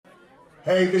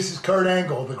Hey, this is Kurt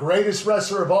Angle, the greatest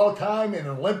wrestler of all time and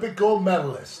Olympic gold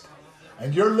medalist.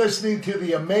 And you're listening to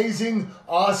the amazing,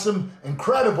 awesome,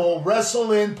 incredible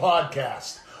Wrestle In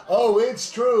podcast. Oh,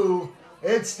 it's true.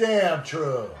 It's damn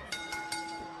true.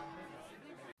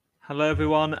 Hello,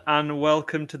 everyone, and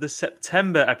welcome to the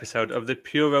September episode of the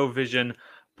Purovision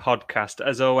podcast.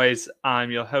 As always, I'm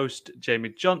your host, Jamie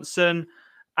Johnson.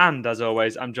 And as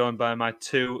always, I'm joined by my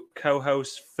two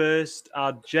co-hosts. First,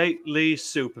 our Jake Lee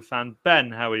superfan, Ben.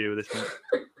 How are you this month?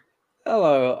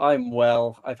 Hello, I'm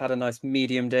well. I've had a nice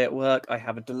medium day at work. I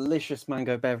have a delicious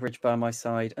mango beverage by my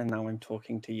side, and now I'm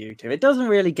talking to you two. It doesn't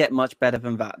really get much better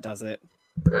than that, does it?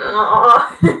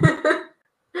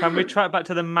 Can we try it back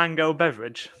to the mango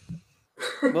beverage?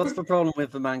 What's the problem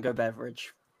with the mango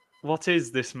beverage? What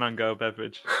is this mango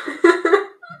beverage?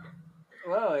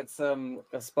 Well, it's a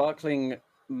sparkling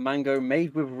mango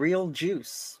made with real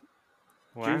juice.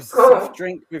 Wow. Juice, soft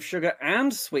drink with sugar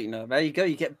and sweetener. There you go.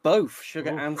 You get both sugar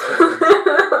and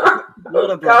sweetener.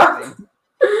 What a blessing.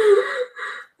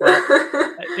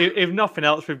 Well, if nothing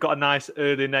else, we've got a nice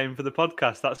early name for the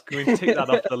podcast. Can we tick that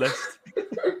off the list?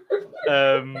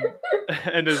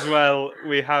 And as well,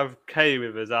 we have Kay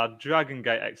with us, our Dragon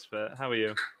Gate expert. How are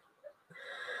you?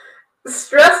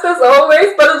 Stressed as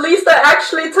always, but at least I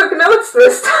actually took notes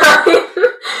this time.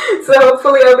 So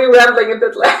hopefully I'll be rambling a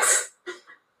bit less.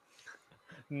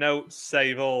 Notes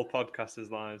save all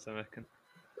podcasters' lives, I reckon.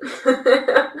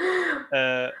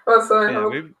 Also, I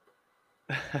hope.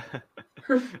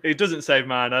 It doesn't save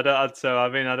mine. I don't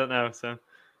know. So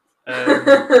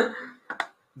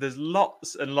there's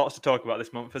lots and lots to talk about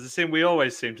this month. As I seem, we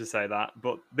always seem to say that,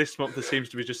 but this month there seems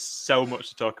to be just so much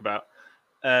to talk about.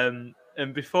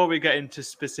 And before we get into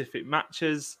specific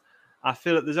matches, I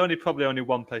feel that there's probably only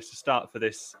one place to start for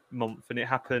this month, and it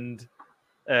happened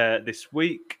this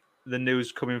week. The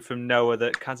news coming from Noah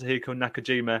that Kazuhiko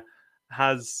Nakajima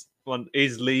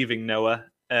is leaving Noah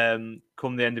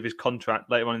come the end of his contract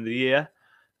later on in the year.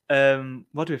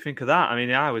 What do we think of that? I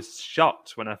mean, I was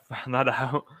shocked when I found that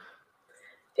out.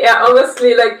 Yeah, honestly,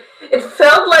 it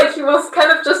felt like he was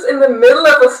kind of just in the middle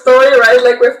of a story, right?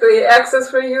 Like with the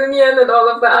Access reunion and all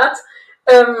of that.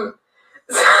 So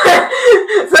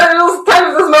it was kind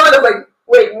of this moment of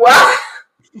wait, what?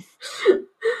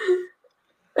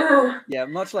 Yeah,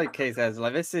 much like Kay says,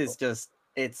 this is just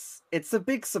it's a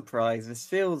big surprise. This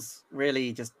feels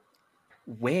really just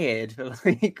weird.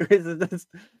 It's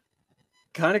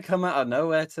kind of come out of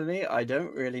nowhere to me. I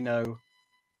don't really know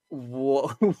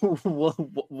what.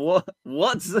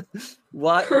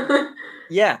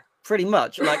 Yeah, pretty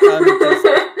much.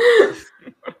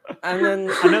 And then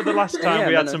I know the last time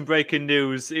we had some breaking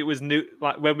news, it was new.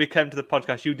 Like when we came to the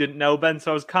podcast, you didn't know, Ben,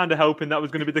 so I was kind of hoping that was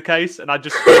going to be the case, and I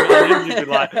just you'd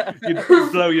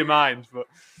blow your mind. But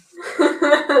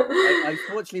I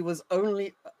fortunately was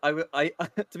only I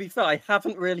to be fair, I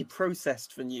haven't really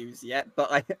processed the news yet,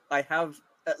 but I have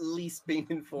at least been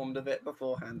informed of it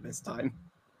beforehand this time.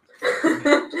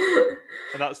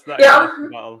 And that's that. Yeah.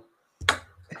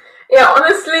 Yeah,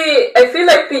 honestly, I feel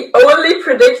like the only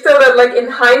predictor that, in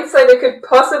hindsight, I could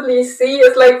possibly see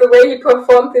is, the way he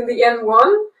performed in the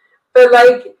N1. But,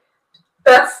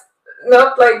 that's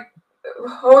not,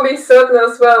 wholly certain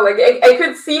as well. I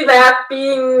could see that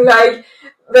being,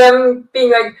 them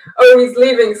being oh, he's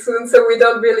leaving soon, so we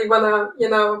don't really want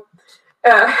to,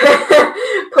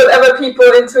 put other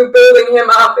people into building him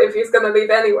up if he's going to leave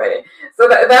anyway. So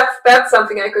that's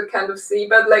something I could kind of see.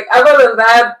 But, other than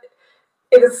that,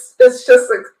 it's just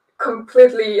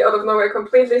completely out of nowhere,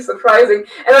 completely surprising.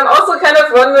 And I'm also kind of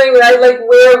wondering, right,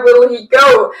 where will he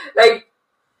go?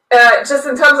 Just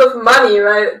in terms of money,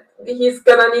 right? He's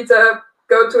gonna need to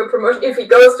go to a promotion. If he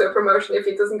goes to a promotion, if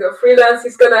he doesn't go freelance,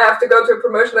 he's gonna have to go to a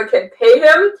promotion that can pay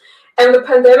him. And the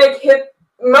pandemic hit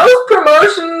most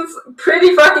promotions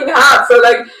pretty fucking hard. So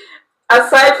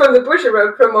aside from the Bushy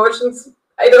Road promotions,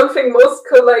 I don't think most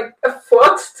could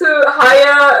afford to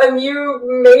hire a new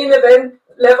main event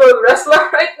level wrestler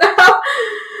right now.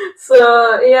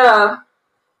 So yeah.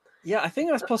 Yeah, I think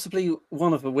that's possibly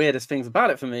one of the weirdest things about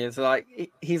it for me is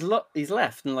he's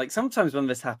left, and sometimes when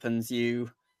this happens, you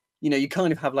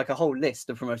kind of have a whole list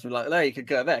of promotions you could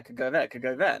go there, could go there, could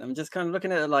go there. And I'm just kind of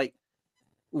looking at it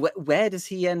where does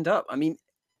he end up? I mean,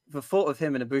 the thought of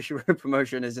him in a Bushi Road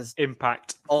promotion is just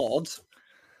Impact. Odd.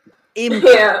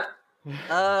 Yeah.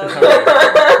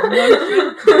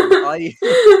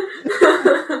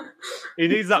 He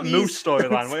needs that Moose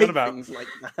storyline. What are you on about? Like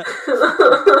that.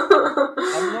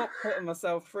 I'm not putting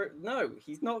myself through. No,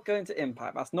 he's not going to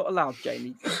Impact. That's not allowed,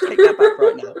 Jamie. Take that back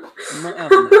right now. I'm not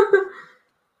having it.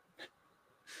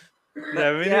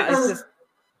 Yeah, It's just.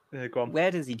 Yeah, go on.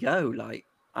 Where does he go?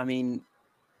 I mean,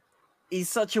 he's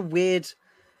such a weird.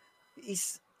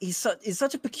 He's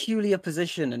such a peculiar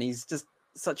position, and he's just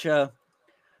such a.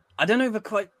 I don't know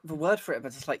quite the word for it,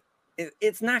 but it's like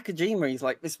it's Nakajima. He's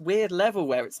like this weird level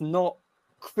where it's not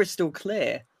crystal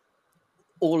clear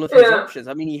all of his options.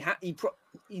 I mean, he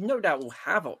no doubt will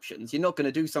have options. You're not going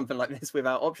to do something like this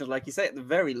without options. Like you say, at the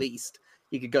very least,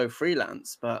 he could go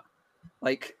freelance. But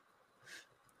like,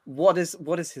 what is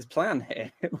his plan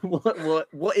here?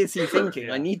 what is he thinking?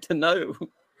 Yeah. I need to know.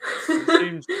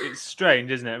 It's strange,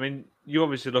 isn't it? I mean, you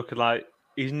obviously look at like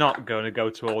he's not going to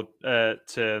go to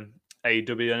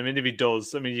AEW. I mean, if he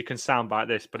does, I mean, you can soundbite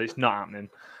this, but it's not happening.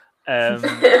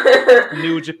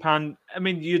 New Japan. I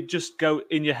mean, you'd just go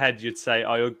in your head. You'd say,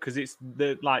 "Oh, because it's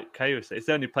like Chaos. It's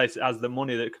the only place that has the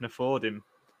money that can afford him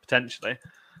potentially."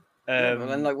 Well,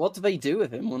 then, like, what do they do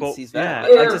with him once he's there?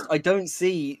 Yeah. I don't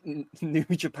see New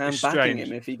Japan backing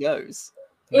him if he goes.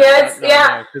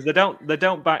 Because they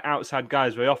don't back outside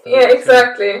guys very often. Yeah,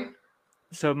 exactly.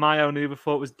 So my only other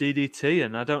thought was DDT,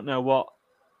 and I don't know what.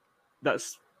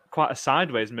 That's quite a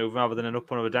sideways move rather than an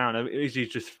up or a down. Is he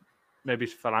just maybe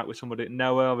fell out with somebody?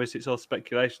 No, obviously it's all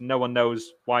speculation. No one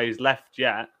knows why he's left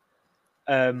yet.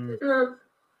 So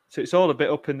it's all a bit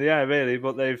up in the air, really.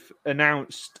 But they've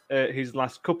announced his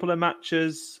last couple of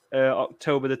matches.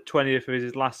 October the 20th is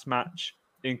his last match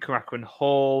in Korakuen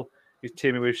Hall. He's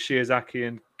teaming with Shiozaki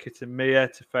and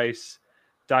Kitamiya to face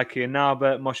Daiki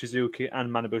Inaba, Mochizuki, and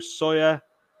Manabu Soya.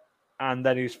 And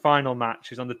then his final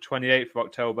match is on the 28th of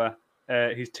October.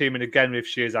 He's teaming again with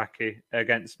Shiozaki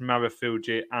against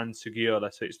Marufuji and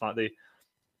Sugiura. So it's like the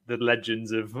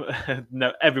legends of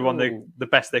everyone, the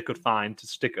best they could find to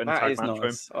stick it in a tag match for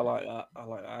him. I like that.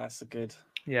 That's a good.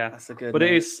 Yeah, that's a good. But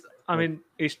it is. I mean,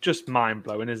 it's just mind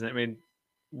blowing, isn't it? I mean,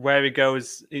 where he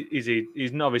goes, he's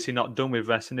obviously not done with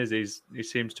wrestling, is he? He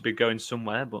seems to be going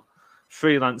somewhere, but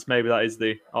freelance, maybe that is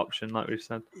the option, like we've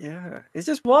said. Yeah, it's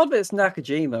just wild that it's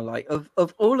Nakajima. Like, of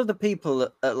all of the people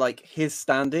at like his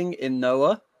standing in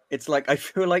Noah, it's like I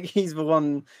feel like he's the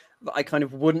one that I kind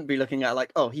of wouldn't be looking at.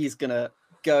 Like, oh, he's gonna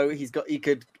go. He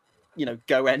could,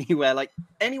 go anywhere. Like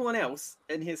anyone else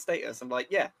in his status, I'm like,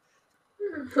 yeah,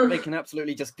 they can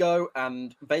absolutely just go,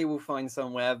 and they will find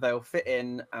somewhere. They'll fit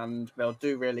in, and they'll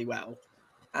do really well.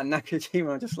 And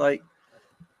Nakajima, just like.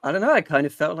 I don't know. I kind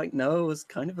of felt like Noah was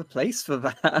kind of a place for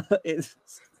that. It's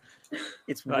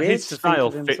weird. His style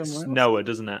fits Noah,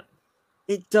 doesn't it?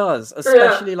 It does,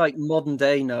 especially like modern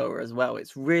day Noah as well.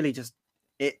 It's really just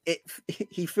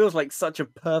he feels like such a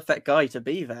perfect guy to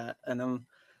be there, and I'm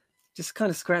just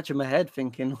kind of scratching my head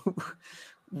thinking,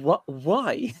 what?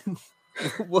 Why?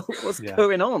 What's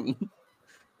going on?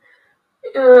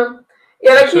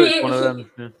 Like he's one of them.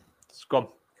 Yeah. It's gone.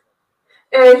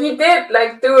 He did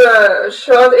like do a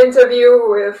short interview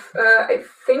with I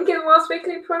think it was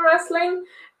Weekly Pro Wrestling,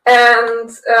 and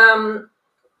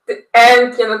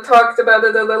talked about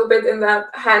it a little bit in that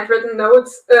handwritten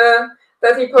notes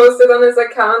that he posted on his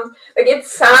account. Like it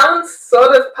sounds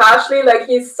sort of partially like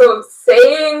he's sort of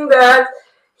saying that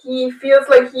he feels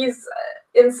like he's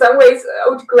in some ways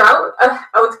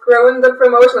outgrown the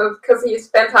promotion because he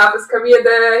spent half his career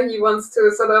there. He wants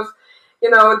to sort of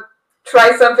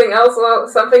try something else or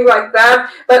something like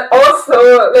that, but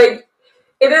also like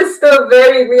it is still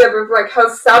very weird with like how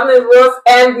sudden it was,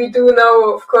 and we do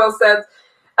know of course that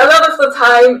a lot of the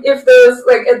time if there's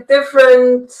like a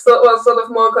different sort of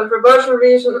more controversial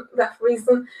reason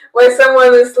why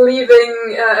someone is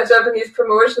leaving a Japanese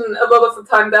promotion, a lot of the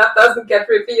time that doesn't get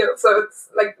revealed, so it's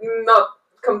like not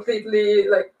completely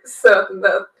like certain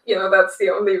that that's the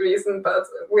only reason, but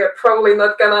we're probably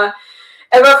not gonna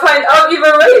ever find out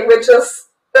either way, which is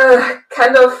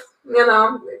kind of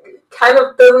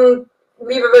doesn't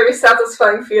leave a very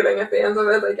satisfying feeling at the end of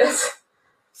it, I guess.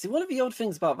 See, one of the odd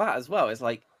things about that as well is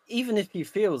like, even if he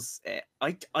feels it,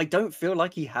 I don't feel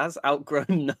like he has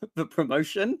outgrown the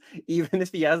promotion, even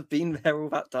if he has been there all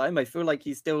that time. I feel like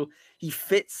he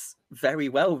fits very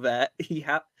well there.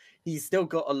 He's still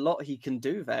got a lot he can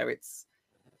do there. It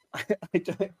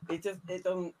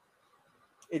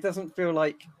doesn't feel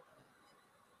like.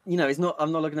 It's not.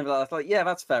 I'm not looking at that. It's like, yeah,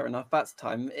 that's fair enough. That's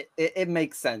time. It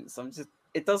makes sense.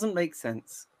 It doesn't make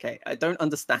sense. Okay, I don't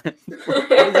understand.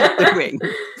 What are you doing?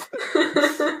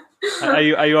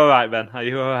 Are you all right, Ben? Are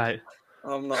you all right?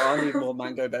 I'm not. I need more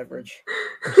mango beverage.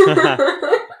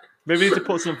 Maybe we need to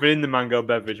put something in the mango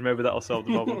beverage. Maybe that'll solve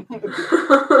the problem.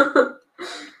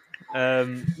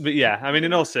 But yeah, I mean,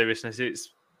 in all seriousness, it's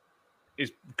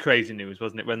crazy news,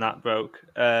 wasn't it, when that broke?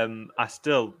 I've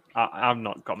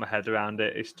not got my head around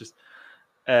it. It's just,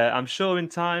 I'm sure in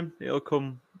time it'll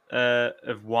come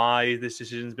of why this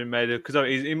decision's been made. Because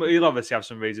he'll obviously have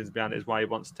some reasons behind it, is why he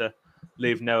wants to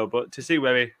leave Noah. But to see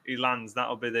where he lands,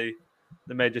 that'll be the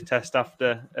major test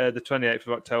after the 28th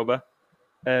of October.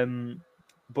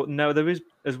 But no, there is,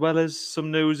 as well as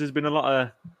some news, there's been a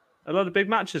lot of big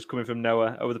matches coming from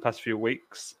Noah over the past few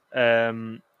weeks.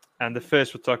 And the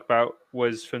first we'll talk about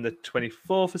was from the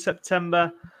 24th of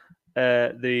September,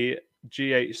 the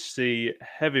GHC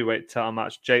heavyweight title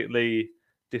match, Jake Lee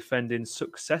defending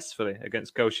successfully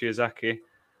against Go Shiozaki.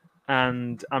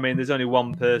 And I mean, there's only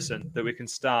one person that we can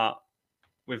start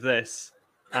with this.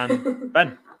 And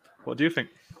Ben, what do you think?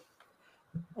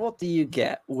 What do you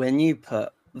get when you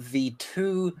put the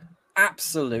two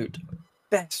absolute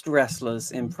best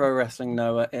wrestlers in pro wrestling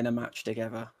Noah in a match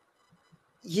together?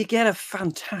 You get a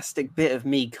fantastic bit of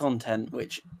me content,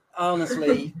 which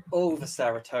honestly, all the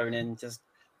serotonin just...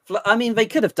 I mean, they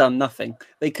could have done nothing.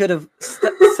 They could have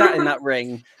sat in that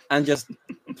ring and just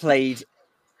played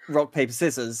rock, paper,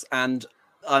 scissors. And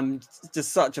I'm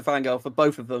just such a fangirl for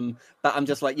both of them that I'm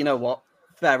just like, you know what?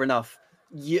 Fair enough.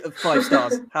 5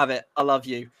 stars. Have it. I love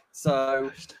you.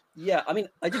 So, yeah, I mean,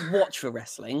 I did watch for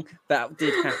wrestling. That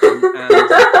did happen.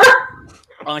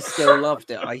 And I still loved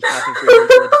it. I had a really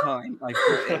good time. I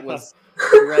thought it was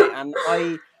great. And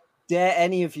I dare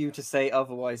any of you to say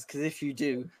otherwise, because if you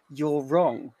do, you're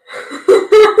wrong.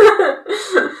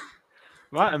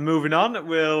 Right, and moving on,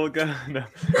 we'll go. No.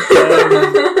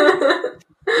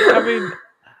 I mean,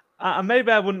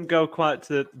 maybe I wouldn't go quite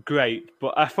to great,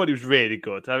 but I thought it was really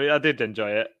good. I mean, I did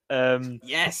enjoy it.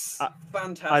 Yes,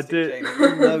 fantastic, Jamie.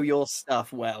 You know your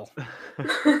stuff well.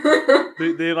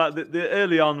 the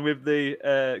early on with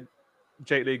the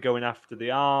Jake Lee going after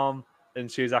the arm and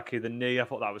Shiozaki the knee, I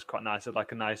thought that was quite nice.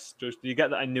 Like a nice, you get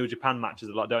that in New Japan matches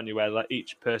a lot, don't you? Where like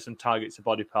each person targets a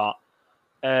body part,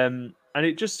 and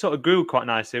it just sort of grew quite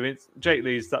nicely. I mean, Jake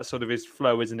Lee's that's sort of his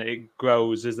flow, isn't it? It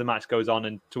grows as the match goes on,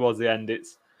 and towards the end,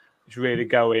 it's really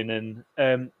going,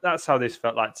 and that's how this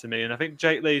felt like to me. And I think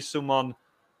Jake Lee's someone.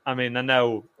 I mean, I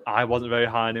know I wasn't very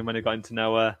high on him when I got into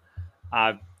Noah.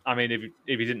 I mean, if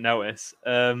you didn't notice,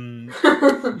 but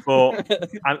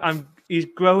he's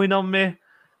growing on me,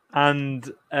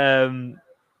 and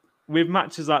with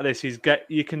matches like this,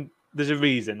 there's a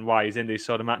reason why he's in these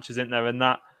sort of matches, isn't there? And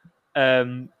that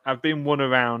I've been won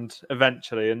around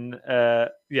eventually, and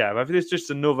yeah, I think it's just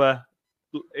another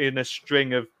in a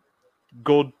string of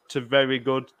good to very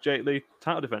good Jake Lee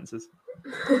title defenses.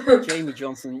 Jamie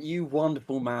Johnson, you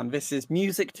wonderful man. This is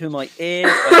music to my ears.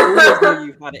 I always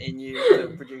knew you had it in you to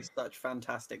produce such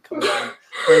fantastic content.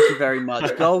 Thank you very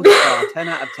much. Gold star, 10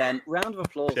 out of 10. Round of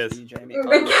applause for you, Jamie.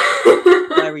 I'm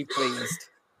very pleased.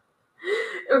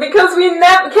 Because we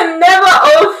can never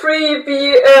all three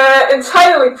be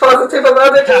entirely positive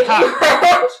about the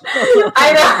match.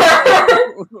 I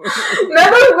know. No,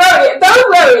 don't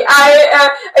worry. I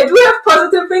do have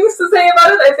positive things to say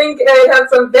about it. I think it had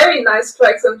some very nice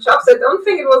strikes and chops. I don't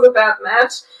think it was a bad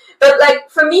match. But like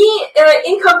for me,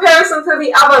 in comparison to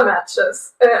the other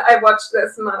matches I watched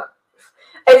this month,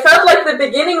 I felt like the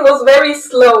beginning was very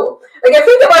slow. Like I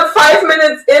think about 5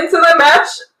 minutes into the match,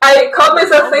 I caught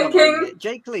myself thinking...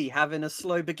 Jake Lee having a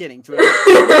slow beginning to it.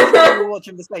 We were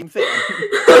watching the same thing.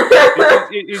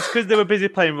 It's because they were busy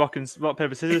playing rock,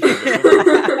 paper, scissors. Because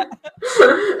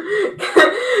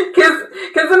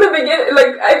in the beginning,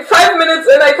 like 5 minutes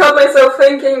in, I caught myself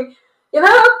thinking, you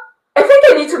know, I think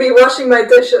I need to be washing my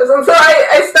dishes. And so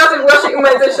I started washing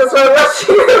my dishes while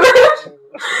watching the match.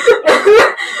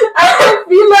 I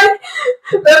feel like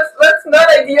that's not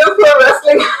ideal for a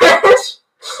wrestling match.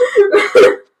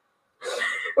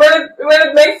 when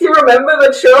it makes you remember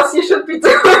the chores you should be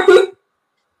doing.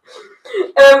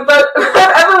 But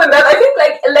other than that, I think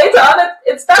like later on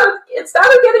it started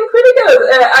getting pretty good.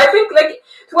 I think like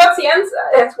towards the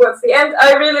end,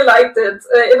 I really liked it.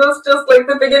 It was just like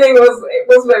the beginning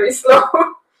was very slow.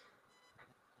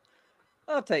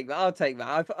 I'll take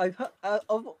that.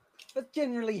 But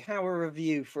generally, how a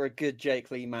review for a good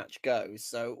Jake Lee match goes.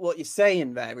 So what you're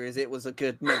saying there is it was a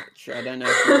good match. I don't know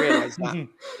if you realise that.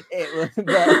 It was,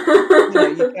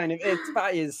 but you kind of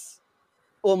that is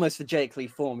almost the Jake Lee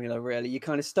formula, really. You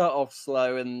kind of start off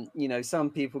slow, and some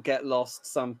people get lost,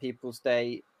 some people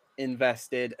stay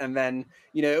invested, and then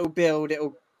it'll build,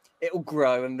 it'll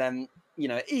grow, and then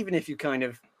even if you kind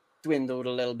of dwindled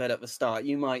a little bit at the start,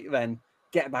 you might then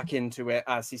get back into it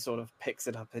as he sort of picks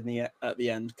it up at the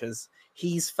end, because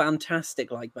he's fantastic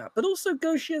like that. But also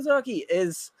Go Shiozaki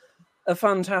is a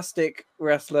fantastic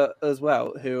wrestler as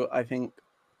well, who I think,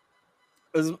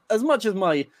 as much as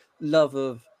my love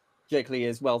of Jake Lee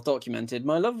is well documented,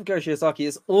 my love of Go Shiozaki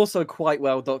is also quite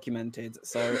well documented.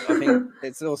 So I think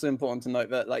it's also important to note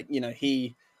that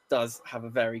he does have a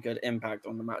very good impact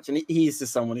on the match, and he's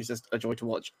just someone who's just a joy to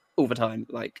watch all the time.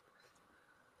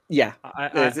 Yeah. I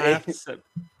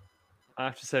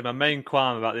have to say, my main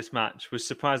qualm about this match was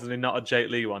surprisingly not a Jake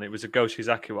Lee one. It was a Go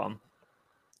Shizaki one.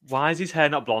 Why is his hair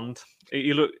not blonde?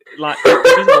 He look like it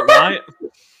doesn't look right.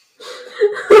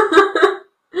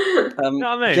 You know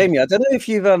what I mean? Jamie, I don't know if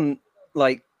you've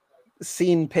like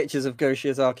seen pictures of Go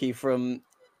Shiozaki from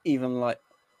even like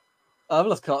I've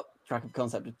lost track of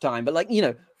concept of time, but like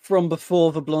from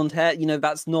before the blonde hair,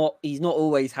 he's not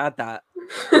always had that.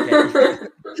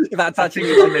 That's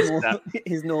actually like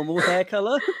his normal hair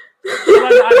color.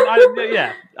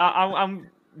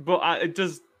 But it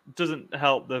doesn't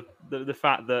help the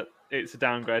fact that it's a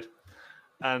downgrade.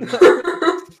 And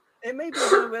it may be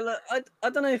I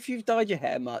don't know if you've dyed your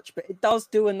hair much, but it does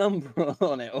do a number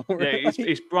on it. Right? Yeah,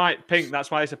 it's bright pink.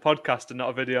 That's why it's a podcast and not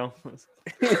a video.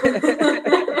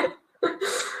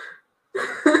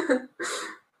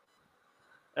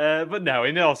 But no,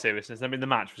 in all seriousness, I mean, the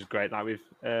match was great, like we've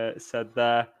said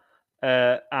there.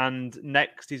 And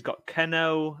next, he's got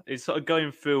Keno. He's sort of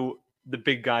going through the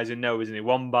big guys in Noah, isn't he?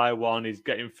 One by one, he's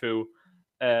getting through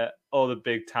all the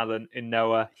big talent in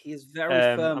Noah. He is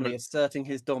very firmly asserting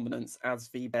his dominance as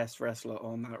the best wrestler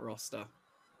on that roster.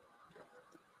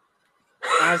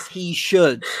 As he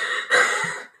should.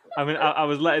 I mean, I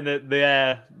was letting the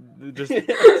air just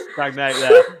stagnate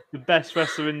there. The best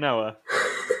wrestler in Noah.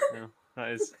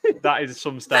 Yeah, that is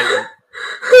some statement.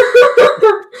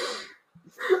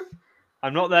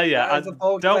 I'm not there yet.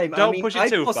 Don't push it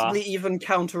too far. I'd possibly even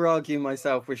counter-argue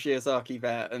myself with Shiozaki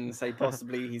there and say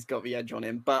possibly he's got the edge on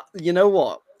him. But you know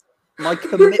what? My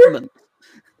commitment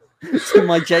to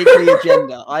my Jake Lee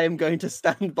agenda, I am going to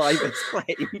stand by this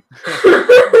claim.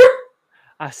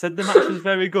 I said the match was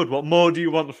very good. What more do you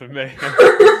want from me?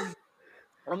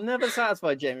 I'm never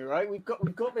satisfied, Jamie. Right? We've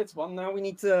got this one now. We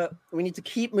need to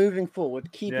keep moving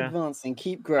forward, keep advancing,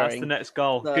 keep growing. That's the next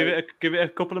goal. So, give it a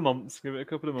couple of months.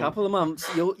 Couple of months.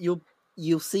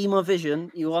 You'll see my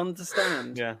vision. You'll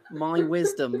understand my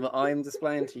wisdom that I am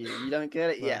displaying to you. You don't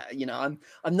get it? Right. Yeah.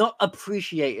 I'm not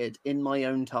appreciated in my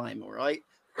own time. All right.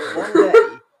 But one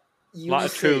day you will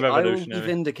see. I will be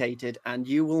vindicated, and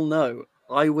you will know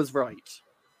I was right.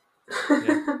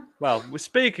 Yeah. Well, we're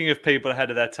speaking of people ahead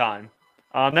of their time.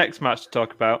 Our next match to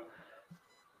talk about,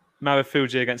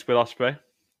 Marufuji against Will Ospreay,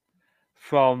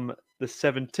 from the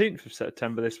 17th of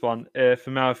September, this one,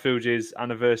 for Marufuji's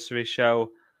anniversary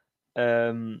show.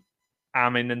 I mean,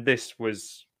 and this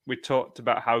was, we talked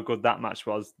about how good that match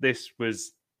was. This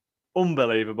was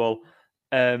unbelievable.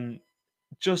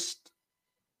 Just,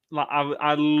 like,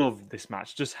 I love this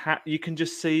match. Just you can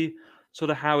just see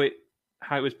sort of how it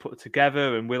was put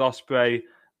together, and Will Ospreay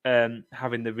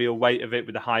having the real weight of it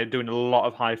with doing a lot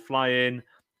of high flying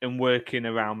and working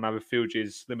around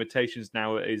Marufuji's limitations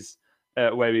now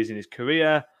at where he's in his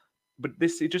career. But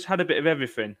it just had a bit of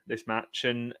everything, this match.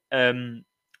 And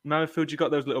Marufuji got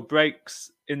those little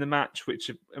breaks in the match, which,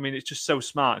 I mean, it's just so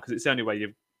smart because it's the only way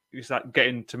it's like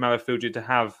getting to Marufuji to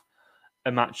have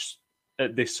a match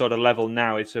at this sort of level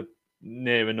now. It's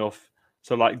near enough.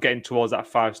 So like getting towards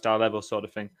that 5-star level sort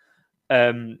of thing.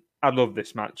 I love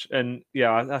this match. And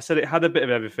yeah, I said it had a bit of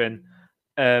everything.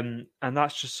 And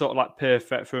that's just sort of like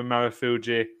perfect for a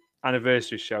Marufuji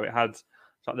anniversary show. It had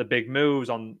like the big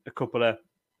moves on a couple of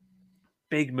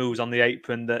big moves on the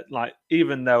apron that, like,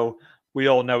 even though we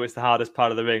all know it's the hardest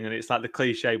part of the ring and it's like the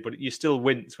cliche, but you still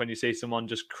wince when you see someone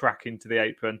just crack into the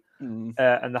apron.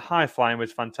 And the high flying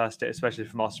was fantastic, especially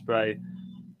from Ospreay.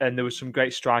 And there was some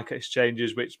great striker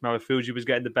exchanges, which Marufuji was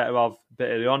getting the better of a bit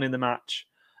early on in the match.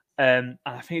 And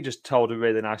I think it just told a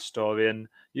really nice story, and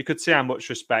you could see how much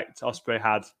respect Ospreay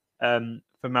had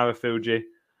for Marufuji.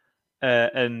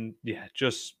 And yeah,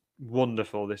 just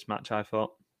wonderful, this match, I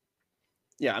thought.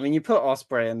 Yeah, I mean, you put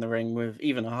Ospreay in the ring with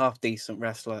even a half-decent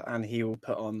wrestler, and he will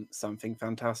put on something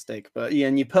fantastic. But yeah,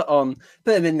 and you put him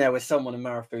in there with someone in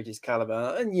Marufuji's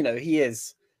caliber, and he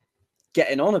is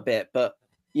getting on a bit. But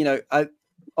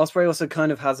Ospreay also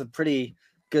kind of has a pretty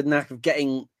good knack of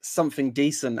getting something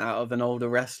decent out of an older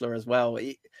wrestler as well.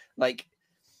 Like,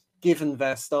 given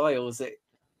their styles,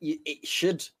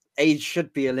 age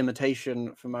should be a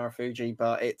limitation for Marufuji,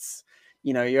 but it's,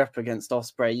 you're up against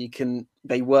Ospreay.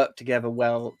 They work together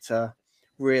well to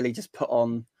really just put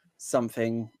on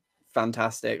something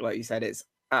fantastic. Like you said, it's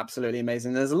absolutely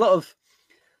amazing. There's a lot of,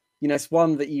 it's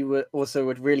one that you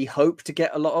would really hope to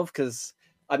get a lot of, because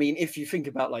I mean, if you think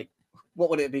about, like, what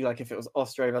would it be like if it was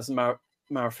Ospreay versus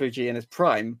Marufuji in his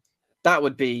prime? That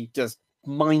would be just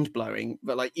mind-blowing.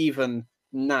 But like, even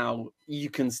now, you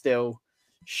can still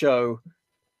show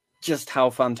just how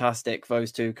fantastic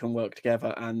those two can work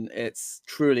together, and it's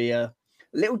truly a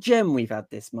little gem we've had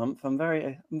this month. I'm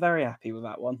very happy with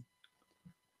that one.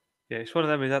 Yeah, it's one of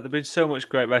them. There's been so much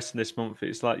great wrestling this month.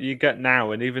 It's like you get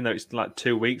now, and even though it's like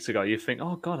 2 weeks ago, you think,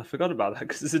 "Oh God, I forgot about that,"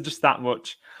 because there's just that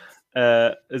much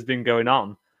has been going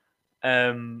on.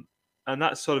 And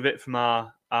that's sort of it from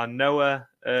our Noah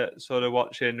sort of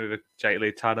watching with a Jake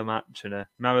Lee title match and a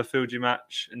Marufuji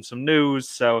match and some news.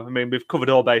 So I mean, we've covered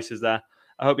all bases there.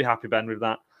 I hope you're happy, Ben, with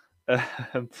that.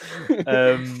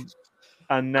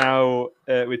 And now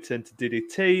we turn to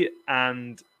DDT,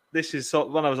 and this is sort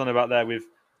of what I was on about there with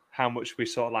how much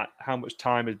how much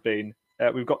time has been.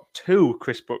 We've got 2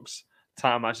 Chris Brooks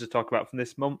title matches to talk about from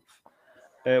this month.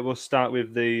 We'll start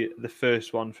with the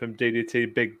first one from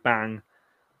DDT Big Bang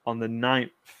on the 9th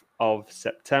of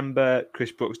September.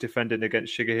 Chris Brooks defending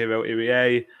against Shigehiro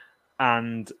Irie.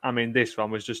 And I mean, this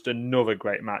one was just another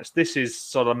great match. This is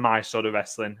sort of my sort of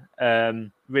wrestling.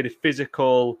 Really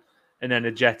physical and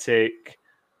energetic,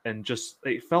 and just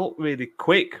it felt really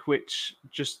quick, which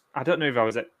just I don't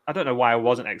know why I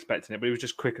wasn't expecting it, but it was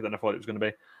just quicker than I thought it was going to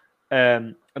be.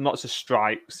 And lots of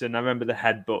strikes, and I remember the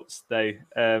headbutts. They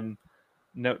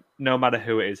no matter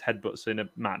who it is, headbutts in a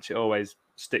match, it always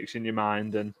sticks in your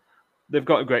mind, and they've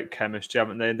got a great chemistry,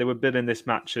 haven't they? They were building this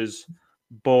match as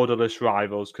borderless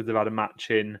rivals because they've had a match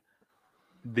in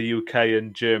the UK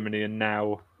and Germany and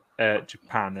now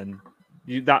Japan, and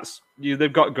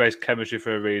they've got great chemistry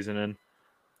for a reason, and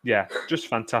yeah, just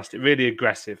fantastic. Really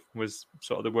aggressive was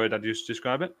sort of the word I'd use to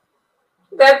describe it.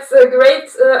 That's a great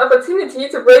opportunity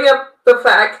to bring up the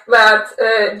fact that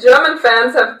German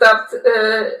fans have dubbed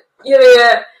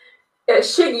Irie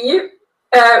Shiggy,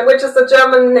 which is the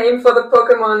German name for the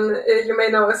Pokemon you may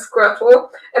know as Squirtle,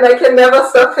 and I can never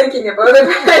stop thinking about it.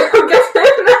 I don't get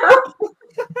it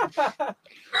now.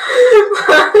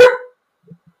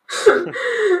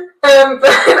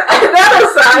 But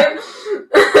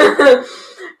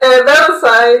that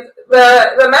aside,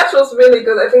 the match was really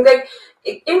good. I think, like,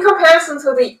 in comparison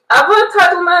to the other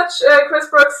title match Chris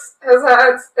Brooks has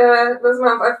had this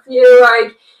month, I feel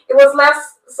like it was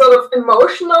less sort of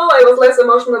emotional. I was less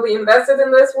emotionally invested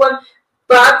in this one,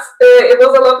 but it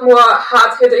was a lot more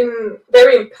hard-hitting,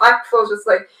 very impactful. Just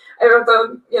like I wrote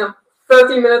down,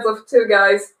 30 minutes of 2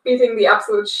 guys beating the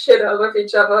absolute shit out of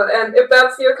each other. And if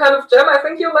that's your kind of jam, I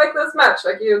think you'll like this match.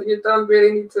 Like you don't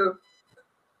really need to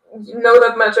know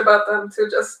that much about them to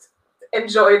just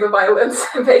enjoy the violence,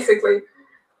 basically.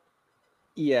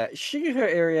 Yeah, Shigehiro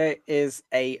Irie is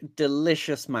a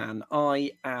delicious man.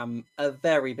 I am a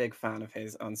very big fan of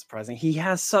his, unsurprising. He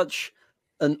has such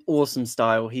an awesome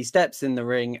style. He steps in the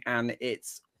ring and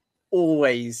it's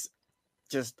always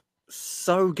just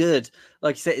so good.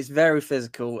 Like you said, it's very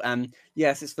physical, and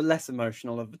yes, it's the less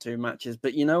emotional of the 2 matches,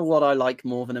 but you know what I like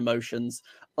more than emotions?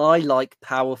 I like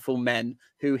powerful men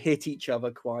who hit each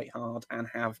other quite hard and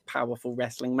have powerful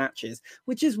wrestling matches,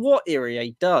 which is what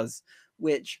Irie does,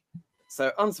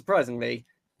 so unsurprisingly,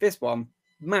 this one,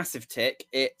 massive tick.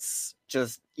 It's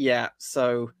just,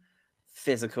 so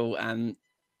physical, and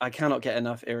I cannot get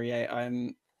enough Irie.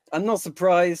 I'm not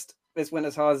surprised this went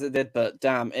as hard as it did, but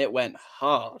damn, it went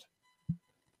hard.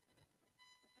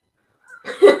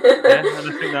 Yeah, and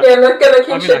I think I'm not gonna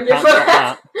keep you for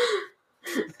that.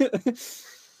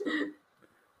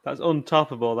 That's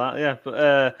untoppable, that, yeah. But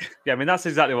I mean, that's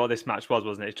exactly what this match was,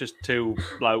 wasn't it? It's just 2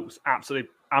 blokes absolutely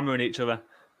hammering each other,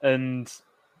 and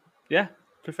yeah,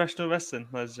 professional wrestling,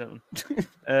 ladies and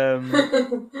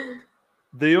gentlemen.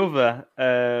 The other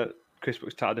Chris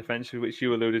Brooks title defense, which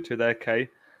you alluded to there, Kay,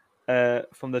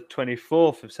 from the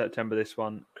 24th of September, this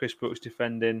one, Chris Brooks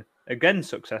defending again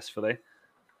successfully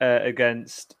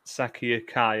against Saki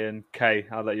Akai. And Kay,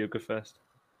 I'll let you go first.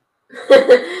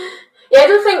 Yeah, I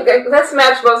do think this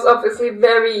match was obviously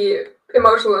very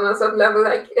emotional on a certain level.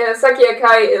 Like, Saki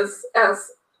Akai is,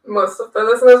 as most of the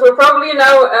listeners will probably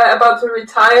know, about to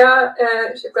retire.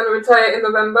 She's going to retire in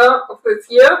November of this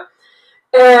year.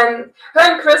 And her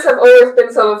and Chris have always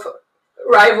been sort of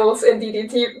rivals in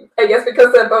DDT, I guess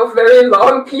because they're both very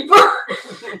long people.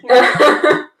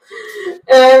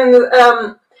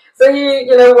 And so he,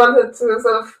 wanted to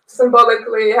sort of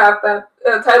symbolically have that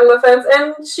title defense,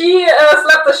 and she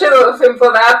slapped the shit out of him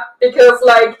for that, because,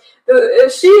 like,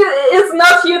 she is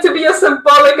not here to be a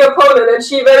symbolic opponent, and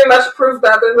she very much proved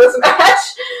that in this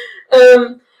match.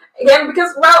 Again,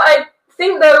 because, I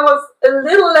think that it was a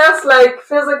little less, like,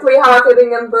 physically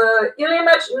hard-hitting in the Irie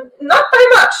match. Not by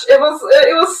much. It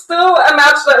was still a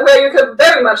match where you could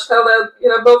very much tell that,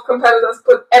 both competitors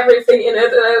put everything in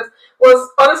it, and it was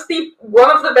honestly one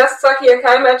of the best Saki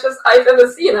Akai matches I've ever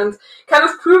seen, and kind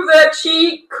of proved that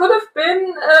she could have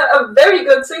been a very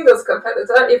good singles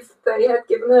competitor if they had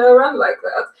given her a run like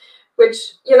that.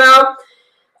 Which,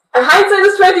 hindsight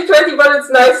is 20/20, but it's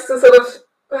nice to sort of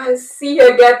see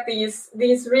her get these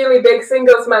really big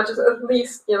singles matches, at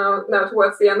least, now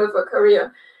towards the end of her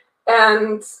career.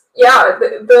 And yeah,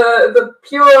 the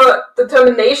pure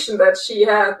determination that she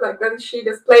had, like that she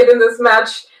displayed in this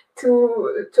match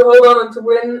to hold on and to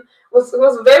win was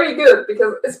very good,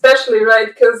 because especially, right,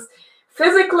 because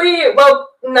physically,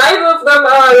 well, neither of them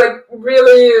are like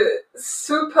really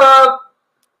super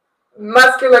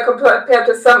muscular compared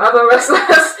to some other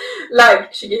wrestlers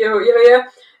like Shigehiro Irie.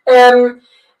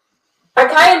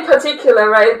 Akai in particular,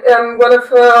 right, one of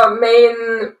her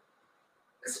main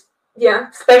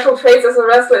special traits as a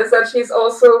wrestler is that she's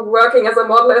also working as a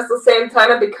model at the same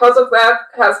time, and because of that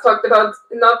has talked about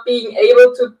not being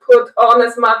able to put on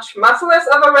as much muscle as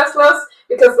other wrestlers,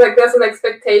 because like there's an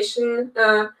expectation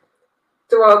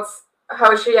towards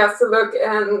how she has to look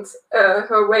and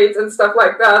her weight and stuff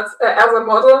like that as a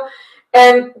model.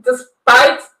 And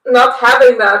despite not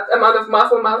having that amount of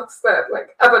muscle mass that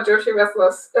like other Joshi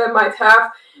wrestlers might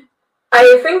have,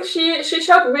 I think she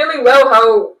showed really well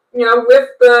how, with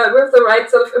the right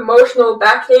sort of emotional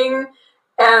backing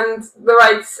and the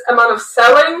right amount of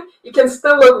selling, you can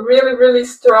still look really, really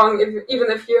strong even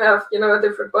if you have, a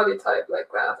different body type like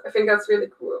that. I think that's really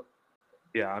cool.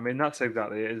 Yeah, I mean, that's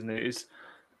exactly it, isn't it? It's,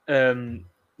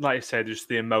 like you said, just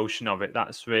the emotion of it.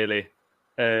 That's really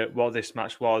what this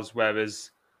match was,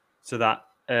 whereas so that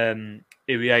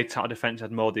Irie title defense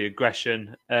had more the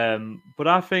aggression. But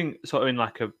I think sort of in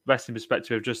like a wrestling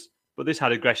perspective, but this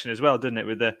had aggression as well, didn't it?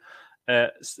 With the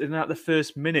in like the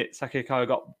first minute, Saki Akai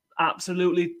got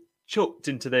absolutely chucked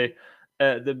into the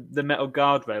metal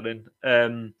guard railing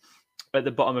at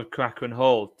the bottom of Cracker and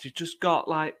Hall. She just got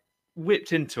like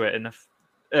whipped into it, and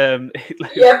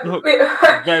it looked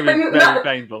very, very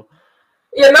painful.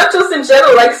 Yeah, not just in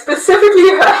general, like specifically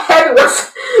her head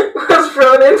was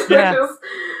thrown into it.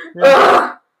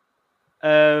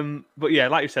 But yeah,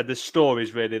 like you said, the story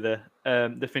is really the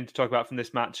thing to talk about from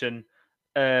this match, and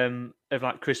of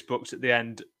like Chris Brooks at the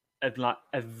end, of like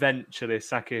eventually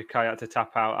Saki Akai had to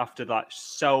tap out after like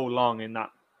so long in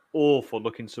that awful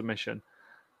looking submission,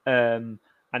 and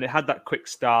it had that quick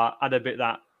start, had a bit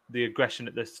the aggression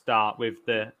at the start with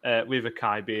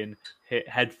Akai being hit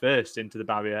head first into the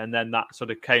barrier, and then that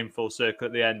sort of came full circle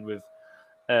at the end with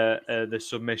the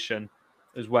submission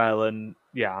as well. And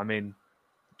yeah, I mean,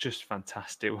 just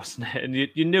fantastic, wasn't it? And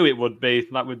you knew it would be,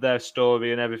 like with their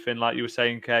story and everything, like you were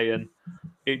saying, Kay, and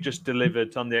it just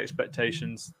delivered on the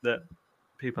expectations that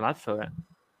people had for it.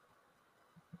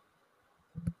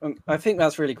 I think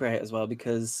that's really great as well,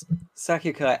 because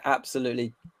Saki Akai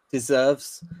absolutely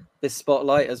deserves this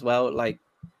spotlight as well. Like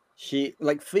she,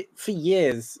 like for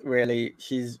years, really,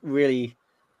 she's really,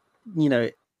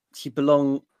 she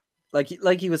belonged. Like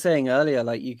you were saying earlier,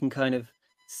 like you can kind of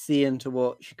see into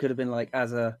what she could have been like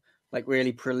as a like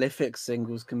really prolific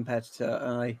singles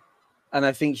competitor, and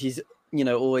I think she's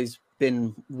always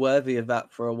been worthy of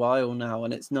that for a while now,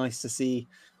 and it's nice to see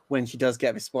when she does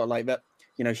get the spotlight that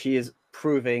she is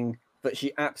proving that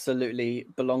she absolutely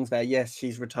belongs there. Yes,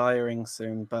 she's retiring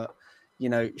soon, but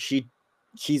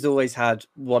she's always had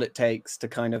what it takes to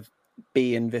kind of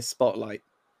be in this spotlight.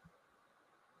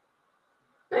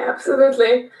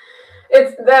 Absolutely.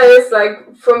 That is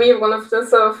like for me one of the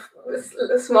sort of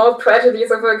small tragedies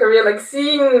of her career, like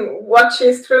seeing what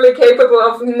she's truly capable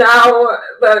of now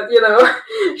that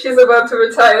she's about to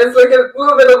retire. It's like a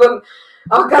little bit of an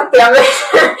oh god damn it.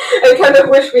 I kind of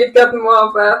wish we'd gotten more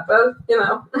of that, but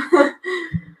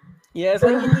Yeah, it's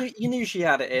like you knew she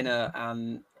had it in her,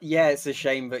 and yeah, it's a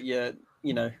shame that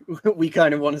we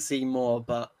kind of want to see more,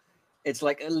 but it's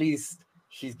like at least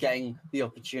she's getting the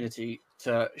opportunity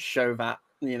to show that,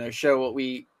 show what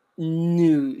we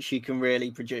knew she can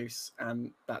really produce, and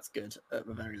that's good at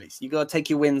the very least. You got to take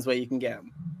your wins where you can get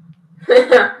them.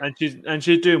 and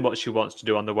she's doing what she wants to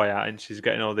do on the way out, and she's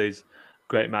getting all these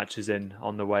great matches in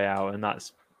on the way out, and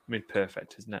that's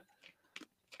perfect, isn't it?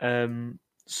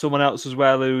 Someone else as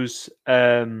well who's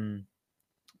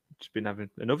just been having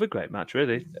another great match,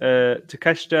 really.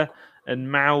 Takeshita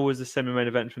and Mao was the semi-main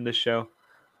event from this show.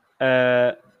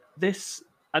 This,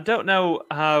 I don't know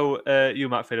how you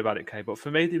might feel about it, Kay, but for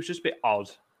me, it was just a bit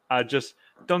odd.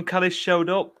 Don Callis showed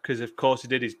up, because of course he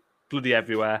did, he's bloody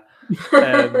everywhere.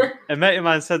 A mate of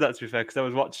mine said that, to be fair, because I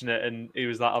was watching it and he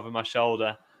was like over my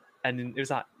shoulder. And it was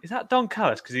like, is that Don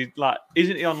Callis? Because he's like,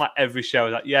 isn't he on like every show? I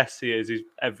was like, yes, he is. He's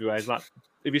everywhere. He's like,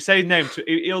 if you say his name,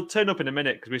 he'll turn up in a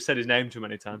minute because we've said his name too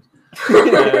many times.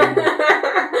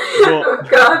 Oh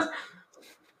God!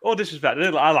 All disrespect,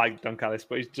 I like Don Callis,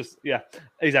 but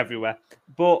he's everywhere.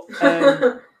 But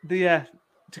Takeshita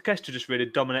just really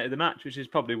dominated the match, which is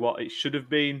probably what it should have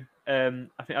been. I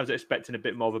think I was expecting a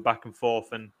bit more of a back and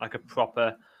forth and like a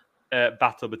proper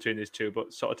battle between these two,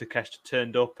 but sort of Takeshita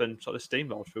turned up and sort of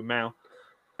steamrolled through Mao.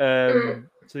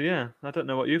 So yeah, I don't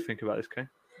know what you think about this, Kay.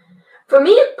 For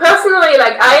me personally,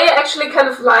 like I actually kind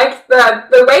of liked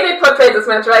the way they portrayed this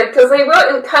match, right? Because they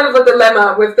were in kind of a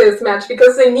dilemma with this match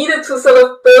because they needed to sort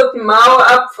of build Mao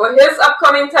up for his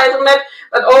upcoming title match,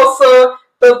 but also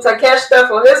build Takeshita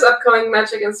for his upcoming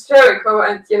match against Jericho.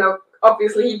 And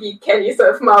obviously he beat Kenny, so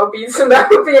if Mao beats him, that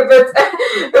would be a bit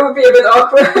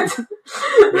awkward.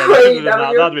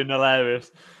 Yeah, that'd been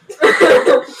hilarious.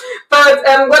 But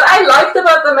what I liked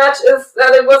about the match is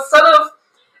that it was sort of,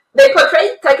 they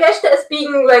portrayed Takeshita as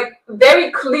being like very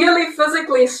clearly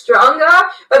physically stronger,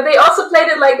 but they also played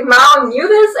it like Mao knew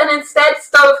this and instead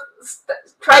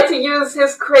tried to use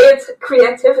his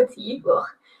creativity.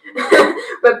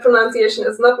 But pronunciation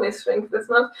is not my strength this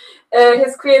month.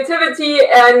 His creativity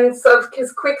and sort of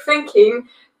his quick thinking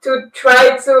to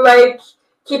try to like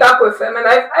keep up with him, and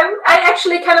I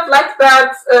actually kind of like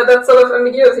that sort of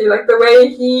ambiguity, like the way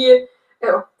he,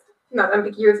 not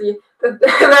ambiguity,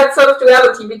 that sort of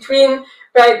duality between,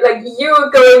 right, like you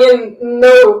going in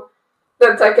know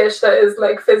that Takeshita is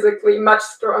like physically much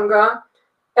stronger,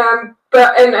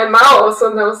 but Mao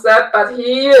also knows that, but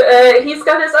he's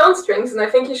got his own strengths, and I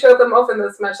think he showed them off in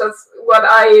this match. That's what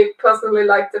I personally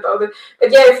liked about it.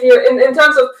 But yeah, if you in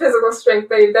terms of physical strength,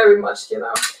 they very much, it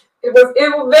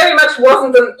very much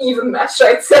wasn't an even match,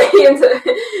 I'd say,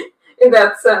 in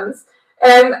that sense.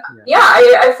 And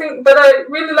I think, but I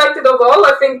really liked it overall.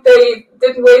 I think they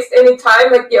didn't waste any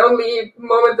time. Like the only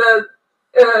moment that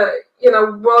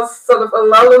was sort of a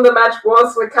lull in the match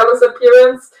was Ricardo's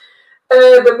appearance.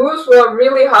 The moves were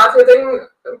really hard hitting.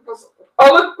 It was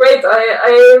all great.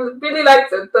 I really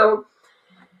liked it though.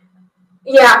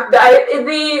 Yeah,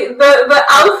 the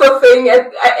alpha thing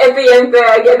at the end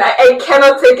there again, I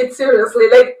cannot take it seriously.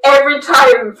 Like every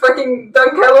time fucking Don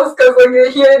Carlos goes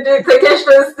like here,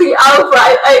 Takeshita is the alpha,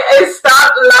 I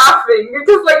start laughing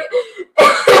because like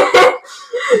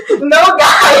no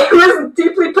guy who isn't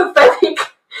deeply pathetic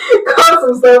calls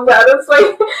himself that. It's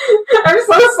like I'm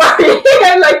so sorry.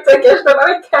 I like Takeshita, but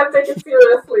I can't take it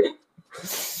seriously.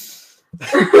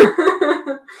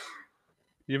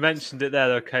 You mentioned it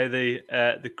there, okay?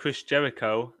 The Chris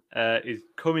Jericho is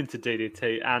coming to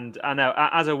DDT, and I know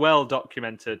as a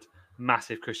well-documented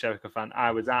massive Chris Jericho fan,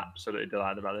 I was absolutely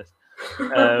delighted about this.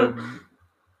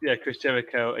 Chris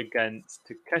Jericho against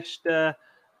Takeshita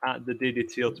at the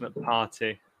DDT Ultimate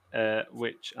Party,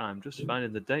 which I'm just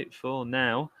finding the date for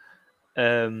now,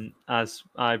 as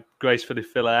I gracefully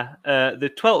fill air. The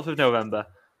 12th of November.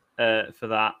 For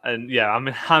that, and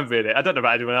I'm really, I don't know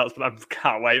about anyone else, but I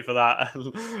can't wait for that.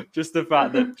 Just the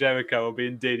fact that Jericho will be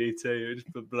in DDT, it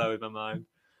just blows my mind.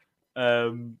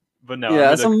 But no,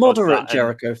 as a moderate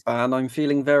Jericho fan, I'm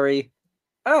feeling very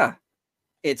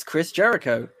it's Chris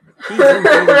Jericho. He's in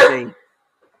DDT.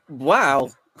 Wow.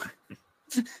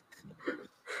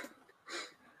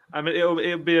 I mean,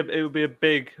 it'll be a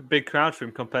big crowd for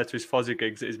him compared to his Fozzy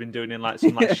gigs that he's been doing in like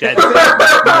some like shed.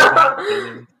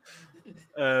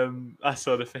 That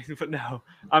sort of thing, but no.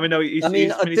 I mean, no. Do I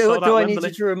need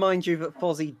to remind you that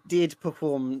Fozzy did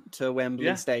perform to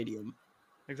Wembley Stadium?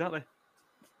 Exactly.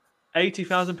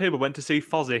 80,000 people went to see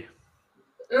Fozzy,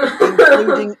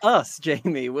 including us,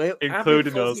 Jamie.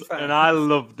 Including us, fans. And I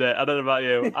loved it. I don't know about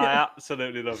you. I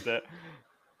absolutely loved it.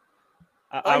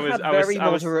 I had very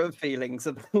moderate feelings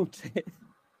about it.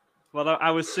 Well,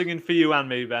 I was singing for you and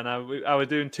me, Ben. I was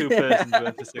doing two persons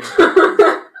worth of singing.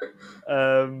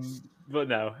 But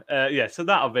no, so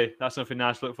that's something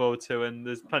nice to look forward to, and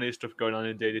there's plenty of stuff going on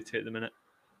in DDT at the minute.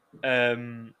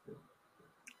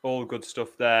 All good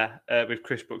stuff there with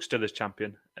Chris Brooks still as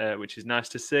champion, which is nice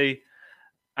to see.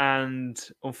 And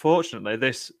unfortunately,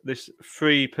 this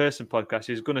 3-person podcast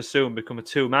is going to soon become a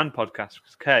 2-man podcast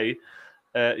because Kay,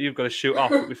 you've got to shoot off.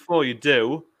 But before you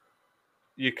do,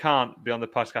 you can't be on the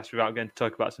podcast without getting to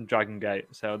talk about some Dragon Gate.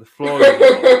 So the floor is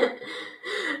yours.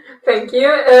 Thank you.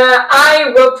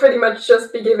 I will pretty much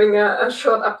just be giving a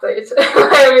short update for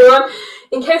everyone,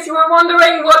 in case you were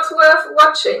wondering what's worth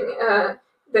watching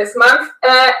this month.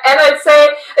 And I'd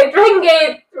say like Dragon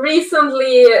Gate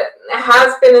recently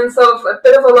has been in sort of a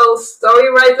bit of a little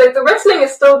story, right? Like the wrestling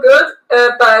is still good,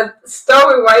 but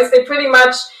story-wise, they pretty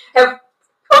much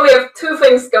only have 2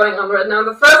 things going on right now.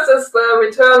 The first is the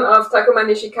return of Takuma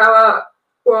Nishikawa,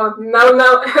 or now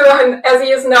as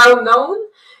he is now known.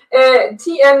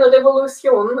 TN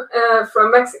Revolution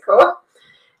from Mexico.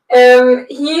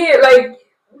 They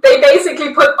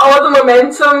basically put all the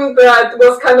momentum that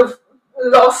was kind of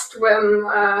lost when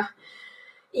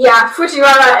yeah,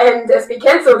 Fujiwara and SB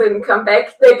Kensho didn't come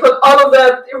back. They put all of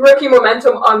that rookie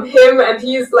momentum on him, and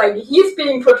he's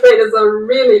being portrayed as a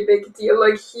really big deal.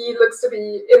 Like, he looks to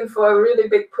be in for a really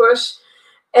big push.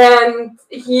 And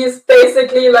he's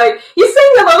basically like, he's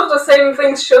saying a lot of the same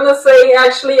things Shun is saying,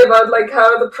 actually, about like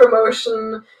how the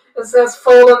promotion has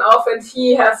fallen off and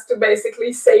he has to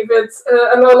basically save it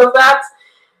and all of that.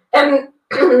 And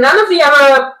none of the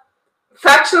other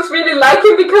factions really like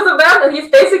him because of that, and he's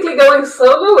basically going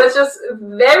solo, which is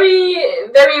very,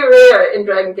 very rare in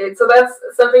Dragon Gate. So that's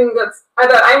something that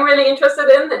I'm really interested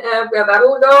in, where that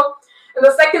will go. And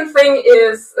the second thing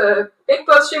is Big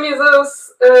Boss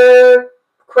Shimizu's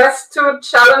quest to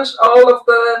challenge all of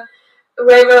the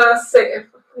Reva 6,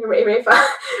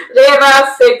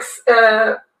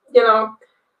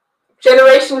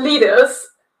 generation leaders,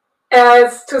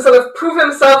 as to sort of prove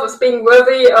himself as being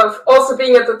worthy of also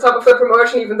being at the top of the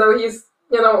promotion, even though he's,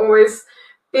 always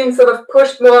been sort of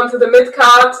pushed more into the mid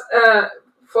card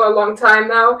for a long time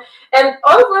now. And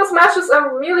all of those matches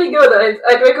are really good.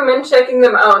 I'd recommend checking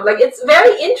them out. Like, it's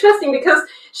very interesting because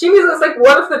Shimizu is like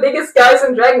one of the biggest guys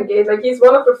in Dragon Gate. Like, he's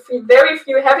one of the very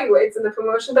few heavyweights in the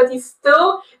promotion, but he's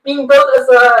still being built as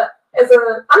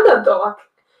an underdog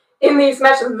in these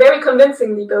matches, very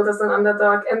convincingly built as an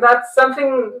underdog. And that's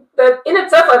something that in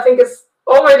itself I think is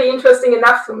already interesting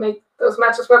enough to make those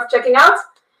matches worth checking out.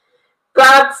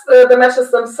 But the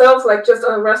matches themselves, like just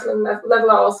on a wrestling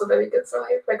level, are also very good, so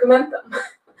I recommend them.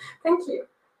 Thank you.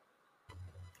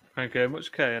 Thank you very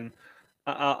much, Kay. And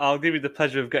I'll give you the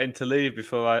pleasure of getting to leave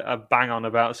before I bang on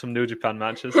about some New Japan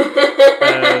matches.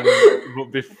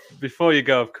 But before you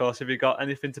go, of course, have you got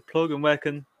anything to plug, and where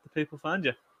can the people find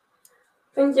you?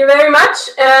 Thank you very much.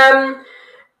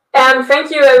 And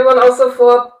thank you everyone also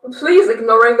for please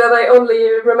ignoring that I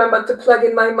only remembered to plug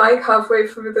in my mic halfway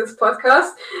through this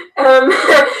podcast.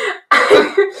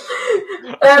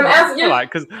 As you...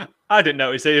 because I didn't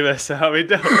notice either, so we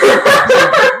don't.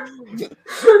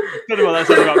 Don't know what that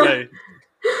says about me.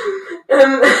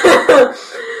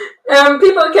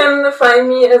 People can find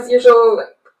me as usual.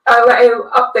 I'll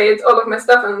update all of my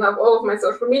stuff and have all of my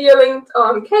social media linked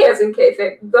on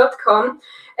kasinkayfact.com.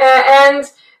 And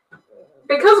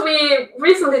because we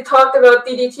recently talked about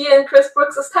DDT and Chris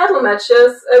Brooks' title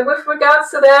matches, with regards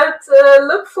to that,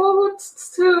 look forward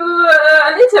to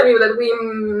an interview that we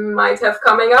might have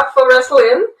coming up for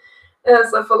WrestleIn.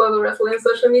 So follow the WrestleIn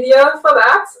social media for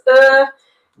that.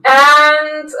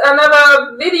 And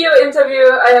another video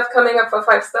interview I have coming up for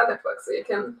 5-Star Network, so you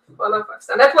can follow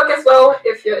 5-Star Network as well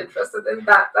if you're interested in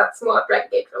that. That's more Dragon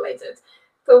Gate related.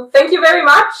 So thank you very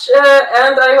much,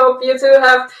 and I hope you two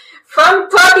have fun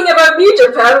talking about New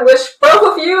Japan, which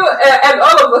both of you and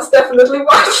all of us definitely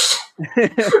watched.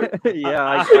 Yeah,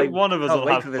 I think one of us will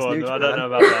have fun. I don't know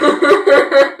about that.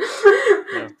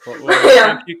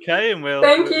 Thank you, Kay, and we'll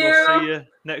see you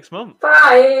next month.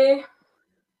 Bye.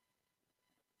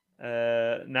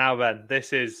 Now then,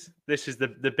 this is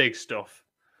the big stuff.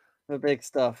 The big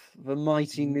stuff. The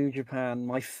mighty New Japan,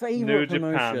 my favorite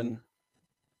promotion.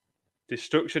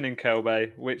 Destruction in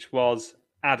Kobe, which was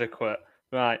adequate.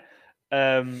 Right.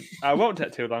 I won't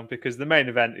take too long because the main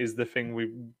event is the thing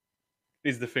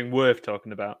worth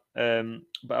talking about.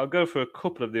 But I'll go for a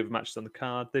couple of the other matches on the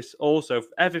card.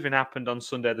 Everything happened on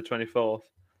Sunday the 24th.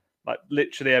 Like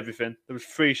literally everything. There was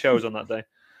 3 shows on that day.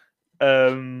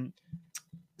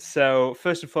 So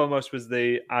first and foremost was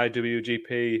the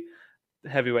IWGP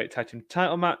Heavyweight Tag Team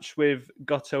title match with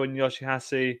Goto and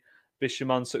Yoshihashi.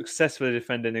 Bishamon successfully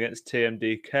defending against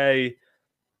TMDK.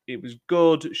 It was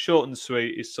good, short and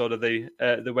sweet is sort of the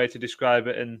way to describe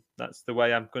it, and that's the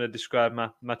way I'm going to describe my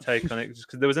take on it. Just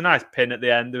because there was a nice pin at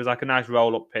the end, there was like a nice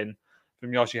roll-up pin from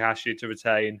Yoshihashi to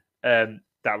retain.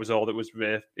 That was all that was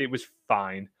real. It was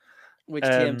fine. Which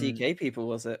TMDK people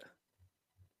was it?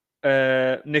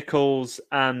 Nichols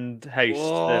and Haste.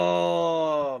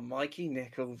 Oh, Mikey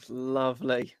Nichols,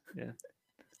 lovely. Yeah.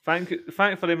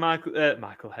 Thankfully,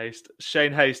 Michael Haste,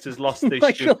 Shane Haste has lost the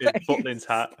stupid Butlins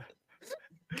hat.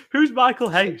 Who's Michael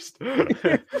Haste?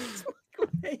 Michael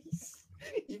Haste.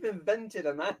 You've invented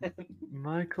a man.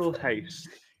 Michael Haste.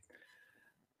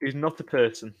 He's not a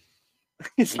person.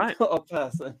 He's not a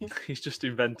person. He's just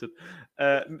invented.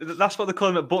 That's what they call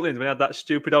him at Butlins when he had that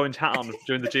stupid orange hat on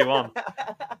during the G1.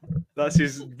 That's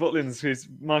his Butlins, his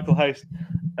Michael Haste.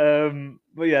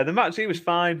 But yeah, the match, he was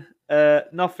fine.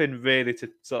 Nothing really to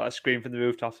sort of scream from the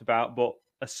rooftops about, but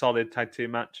a solid tag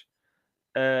team match.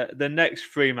 The next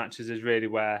 3 matches is really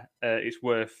where it's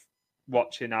worth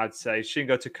watching, I'd say.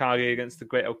 Shingo Takagi against the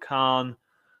Great O'Khan,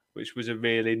 which was a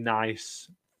really nice,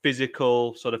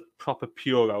 physical, sort of proper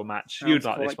Puro match. You'd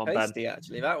like this one, tasty, Ben?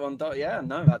 Actually, that one.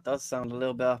 That does sound a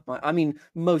little bit off my. I mean,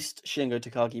 most Shingo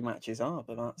Takagi matches are,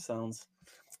 but that sounds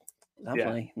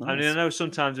lovely. Yeah. Nice. I mean, I know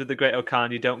sometimes with the Great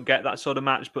Okan you don't get that sort of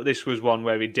match, but this was one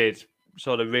where he did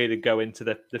sort of really go into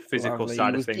the physical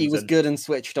side of things. He was good and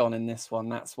switched on in this one.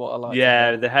 That's what I like.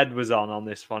 Yeah, the head was on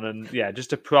this one, and yeah,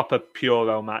 just a proper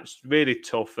Puro match, really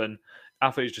tough. And I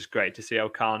thought it was just great to see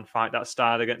Okan fight that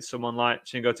style against someone like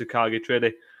Shingo Takagi.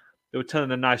 Really, they were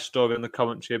telling a nice story in the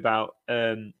commentary about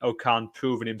Okan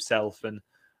proving himself and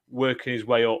working his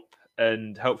way up,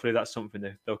 and hopefully that's something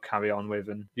they'll carry on with.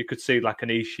 And you could see like an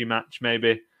Ishii match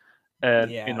maybe.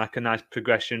 In like a nice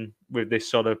progression with this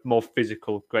sort of more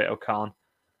physical Great Okan.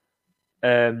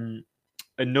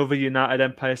 Another United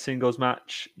Empire singles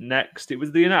match next. It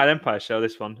was the United Empire show,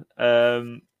 this one.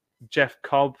 Jeff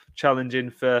Cobb challenging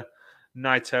for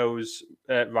Naito's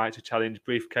right to challenge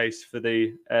briefcase for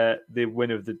the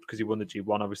winner of because he won the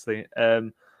G1, obviously.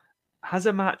 Has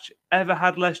a match ever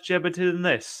had less jeopardy than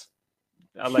this?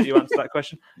 I'll let you answer that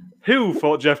question. Who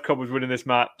thought Jeff Cobb was winning this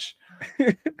match?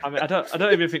 I mean, I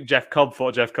don't even think Jeff Cobb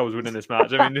thought Jeff Cobb was winning this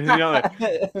match. I mean, you know,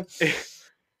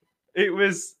 it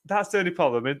was, that's the only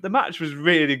problem. I mean, the match was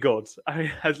really good. I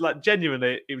mean,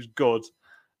 genuinely, it was good.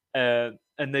 And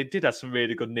they did have some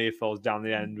really good near falls down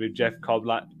the end with Jeff Cobb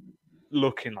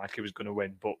looking like he was going to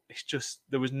win, but it's just,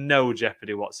 there was no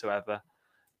jeopardy whatsoever.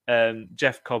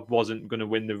 Jeff Cobb wasn't going to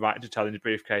win the right to challenge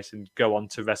briefcase and go on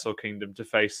to Wrestle Kingdom to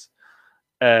face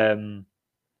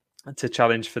to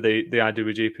challenge for the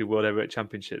IWGP World Heavyweight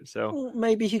Championship. So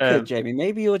maybe you could, Jamie.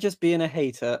 Maybe you're just being a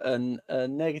hater and a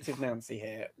negative Nancy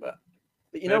here. But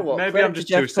you know what? Maybe I'm just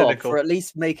too cynical for at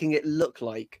least making it look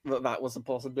like that was a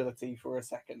possibility for a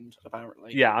second.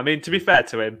 Apparently, yeah. I mean, to be fair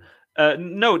to him,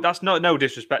 no, that's no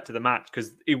disrespect to the match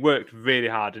because he worked really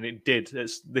hard and it did.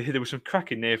 There were some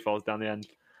cracking near falls down the end,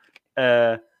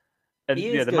 and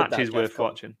yeah, the match is worth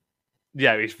watching.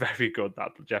 Yeah, he's very good,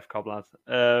 that Jeff Cobb lad.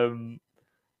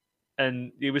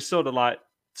 And he was sort of like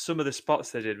some of the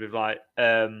spots they did with like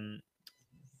the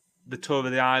tour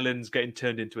of the islands getting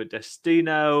turned into a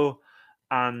Destino,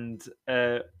 and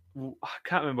I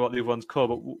can't remember what the other one's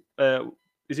called, but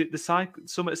is it the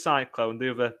Summit Cyclone?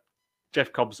 The other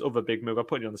Jeff Cobb's other big move. I'm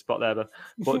putting you on the spot there,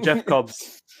 but Jeff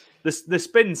Cobb's the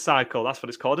spin cycle. That's what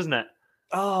it's called, isn't it?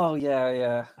 Oh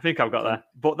yeah. I think I've got there,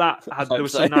 but there were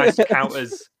some nice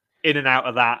counters in and out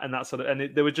of that, and that sort of,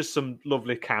 and there were just some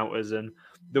lovely counters, and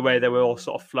the way they were all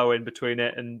sort of flowing between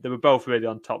it, and they were both really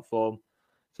on top form.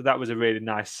 So that was a really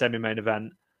nice semi-main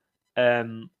event.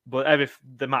 But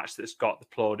the match that's got the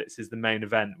plaudits is the main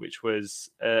event, which was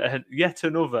yet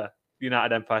another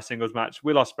United Empire singles match.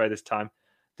 Will Ospreay this time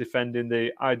defending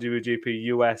the IWGP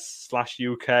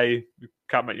US/UK. You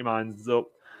can't make your minds up.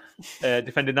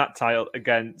 Defending that title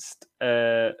against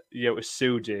Yota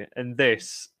Tsuji. And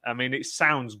this, I mean, it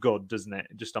sounds good, doesn't it?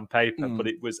 Just on paper, but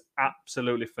it was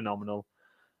absolutely phenomenal.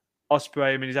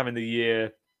 Ospreay, I mean, he's having the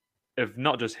year of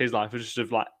not just his life, but just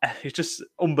of like, it's just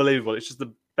unbelievable. It's just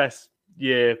the best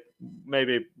year,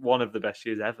 maybe one of the best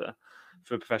years ever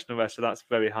for a professional wrestler. That's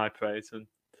very high praise. And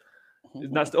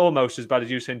that's almost as bad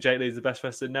as you saying Jake Lee's the best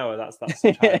wrestler in Noah. That's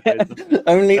such high praise.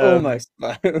 Only almost,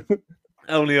 though.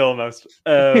 Only almost.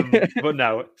 But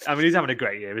no, I mean, he's having a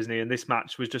great year, isn't he? And this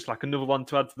match was just like another one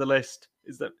to add to the list.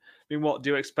 I mean, what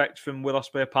do you expect from Will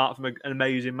Ospreay apart from an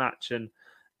amazing match? And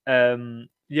Yota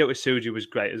Tsuji was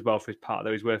great as well for his part,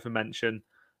 though he's worth a mention.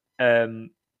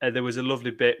 There was a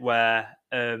lovely bit where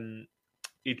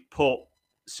he'd put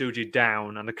Tsuji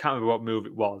down, and I can't remember what move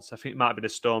it was. I think it might have been a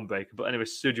Stormbreaker, but anyway,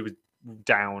 Tsuji was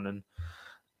down and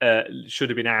should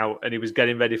have been out, and he was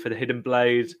getting ready for the Hidden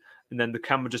Blade. And then the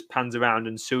camera just pans around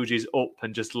and Tsuji's up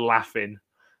and just laughing.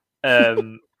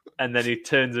 And then he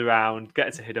turns around,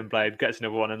 gets a Hidden Blade, gets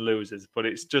another one and loses. But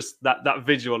it's just that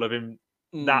visual of him.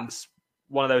 That's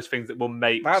one of those things that will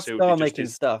make Tsuji making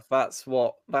stuff. That's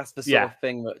the sort of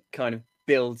thing that kind of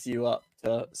builds you up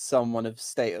to someone of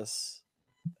status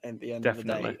at the end of the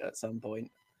day at some point.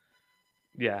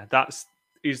 Yeah, that's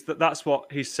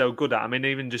what he's so good at. I mean,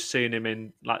 even just seeing him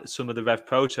in like some of the Rev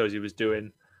Pro shows he was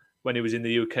doing when he was in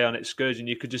the UK on Excursion,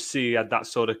 you could just see he had that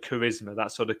sort of charisma,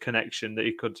 that sort of connection that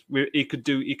he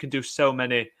can do so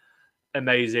many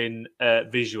amazing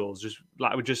visuals,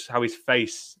 just how his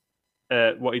face,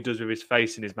 what he does with his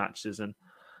face in his matches. And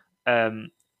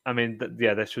I mean,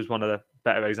 this was one of the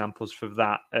better examples for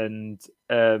that. And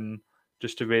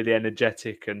just a really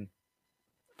energetic and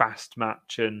fast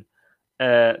match. And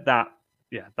that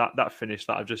finish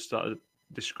that I've just sort of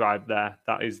described there,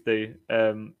 that is the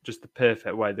just the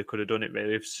perfect way they could have done it,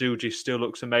 really. If Tsuji still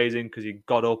looks amazing because he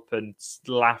got up and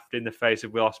laughed in the face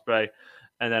of Will Ospreay,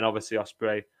 And then obviously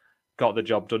Ospreay got the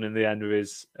job done in the end with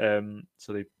his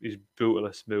his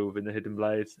brutalist move in the Hidden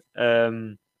Blade.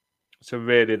 So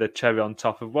really the cherry on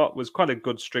top of what was quite a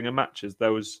good string of matches.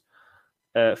 There was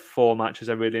 4 matches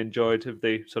I really enjoyed of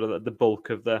the sort of the bulk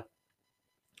of the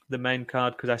main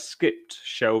card, because I skipped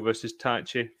Show versus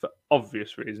Taichi for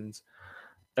obvious reasons.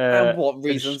 And what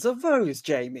reasons are those,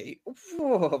 Jamie?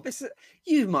 Whoa,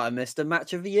 you might have missed a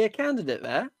match of the year candidate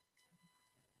there.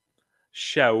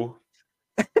 Show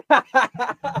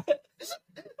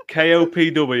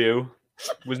KOPW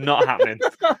was not happening.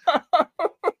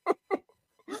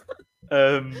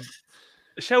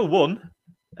 Show won.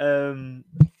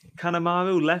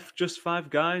 Kanemaru left just 5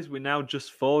 guys. We're now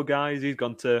just 4 guys. He's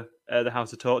gone to the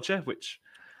House of Torture, which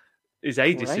is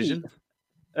a decision.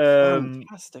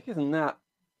 Fantastic, isn't that?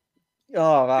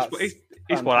 Oh, that's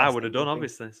it's what I would have done,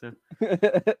 obviously. So.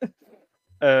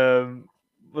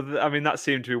 Well, I mean, that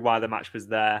seemed to be why the match was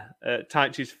there.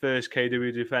 Taichi's first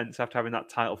KW defense after having that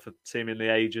title for seemingly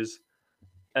ages.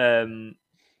 And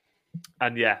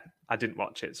yeah, I didn't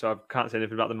watch it, so I can't say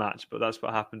anything about the match, but that's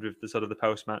what happened with the sort of the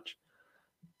post-match.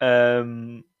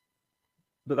 But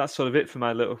that's sort of it for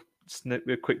my little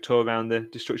quick tour around the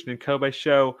Destruction in Kobe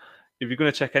show. If you're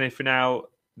going to check anything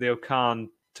out, the Okan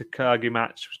Takagi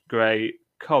match was great.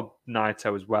 Cobb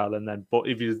Naito as well. And then, but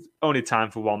if you only time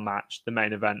for one match, the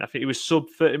main event, I think it was sub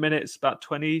 30 minutes, about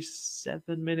 27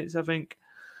 minutes, I think.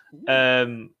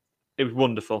 It was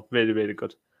wonderful. Really, really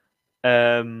good.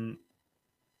 There's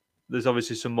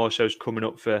obviously some more shows coming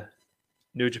up for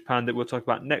New Japan that we'll talk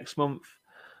about next month.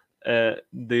 The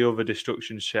other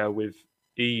Destruction show with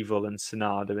Evil and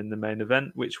Sonada in the main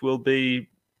event, which will be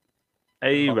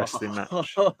a wrestling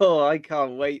match. Oh, I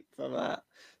can't wait for that.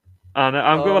 And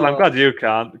I'm glad you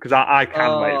can't, because I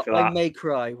can wait for that. I may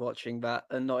cry watching that,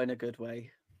 and not in a good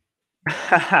way.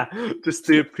 Just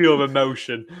the pure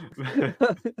emotion.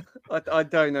 I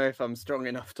don't know if I'm strong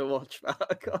enough to watch that.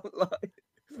 I can't lie.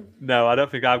 No, I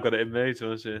don't think I've got it in me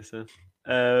to watch it. So.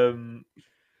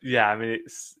 Yeah, I mean,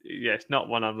 it's not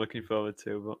one I'm looking forward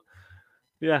to, but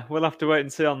yeah, we'll have to wait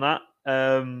and see on that.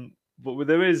 But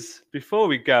there is, before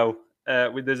we go,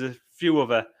 there's a few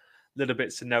other little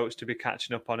bits of notes to be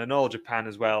catching up on, and All Japan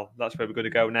as well. That's where we're going to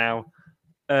go now.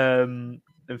 And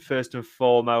first and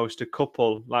foremost, we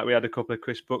had a couple of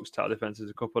Chris Brooks title defenses,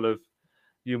 a couple of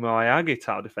Yuma Ayagi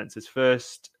title defenses.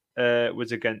 First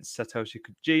was against Satoshi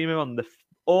Kojima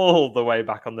all the way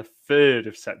back on the 3rd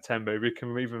of September. We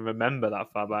can even remember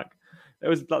that far back. It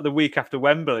was like the week after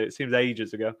Wembley. It seems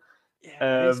ages ago.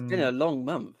 Yeah, it's been a long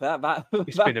month.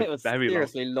 It's been a very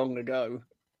seriously long ago.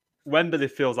 Wembley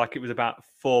feels like it was about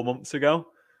 4 months ago.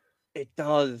 It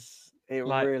does. It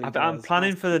really does. I'm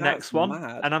planning for the next one,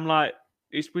 and I'm like,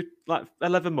 it's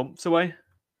 11 months away.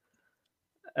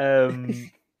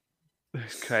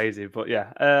 It's crazy, but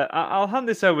yeah. I'll hand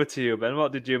this over to you, Ben.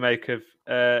 What did you make of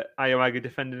Aoyagi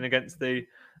defending against the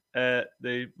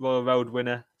Royal Road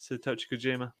winner, Satoshi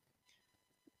Kojima?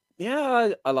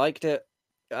 Yeah, I liked it.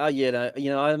 I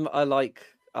like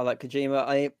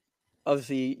Kojima.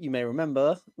 Obviously, you may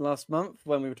remember last month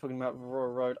when we were talking about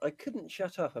Royal Road, I couldn't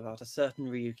shut up about a certain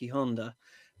Ryuki Honda.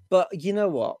 But you know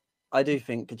what? I do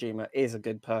think Kojima is a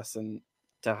good person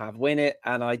to have win it,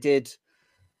 and I did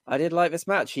like this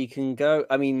match. He can go.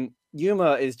 I mean,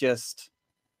 Yuma is just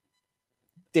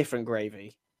different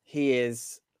gravy. He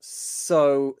is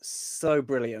so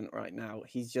brilliant right now.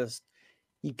 He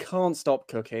can't stop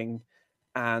cooking,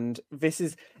 and this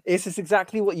is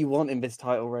exactly what you want in this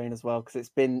title reign as well, because it's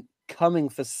been coming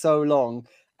for so long,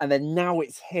 and then now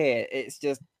it's here. It's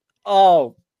just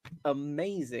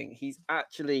amazing. He's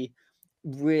actually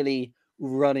really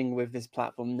running with this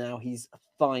platform now. He's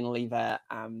finally there,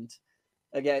 and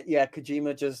again, yeah,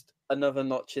 Kojima just another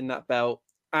notch in that belt.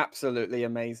 Absolutely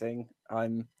amazing.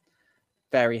 I'm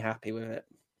very happy with it.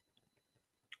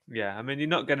 Yeah, I mean, you're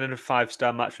not getting a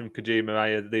 5-star match from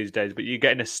Kojima these days, but you're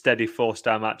getting a steady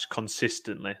 4-star match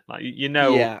consistently. Like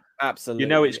yeah, absolutely. You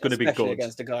know it's going to be good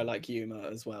against a guy like Yuma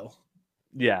as well.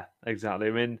 Yeah, exactly.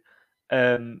 I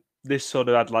mean, this sort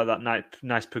of had like that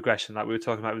nice progression, like we were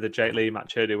talking about with the Jake Lee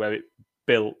match earlier, where it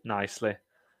built nicely.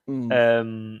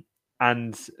 And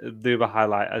the other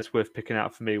highlight that's worth picking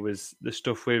out for me was the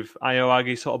stuff with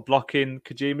Aoyagi sort of blocking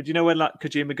Kojima. Do you know when like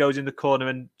Kojima goes in the corner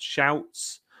and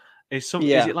shouts? Is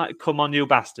it like "Come on, you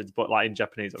bastards"? But like in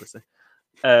Japanese, obviously.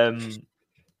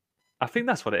 I think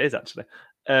that's what it is actually.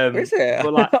 Is it?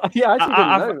 But, like, yeah, I actually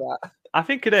didn't know that. I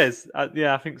think it is.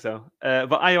 Yeah, I think so. But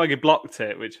Aoyagi blocked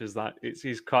it, which was like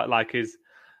he's quite like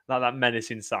that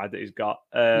menacing side that he's got,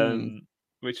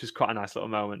 which was quite a nice little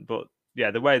moment. But yeah,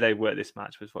 the way they worked this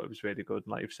match was really good,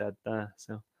 like you've said there.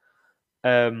 So,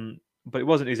 but it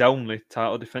wasn't his only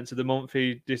title defense of the month.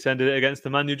 He defended it against the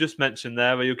man you just mentioned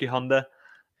there, Ryuki Honda.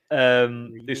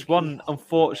 This one,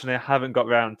 unfortunately, I haven't got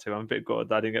round to. I'm a bit gutted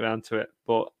that I didn't get round to it.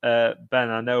 But Ben,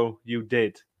 I know you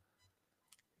did.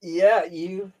 Yeah,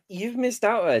 you've missed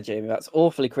out there, Jamie. That's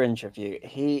awfully cringe of you.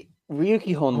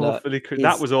 Ryuki Honda.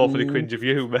 That was awfully cringe of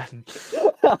you, Ben.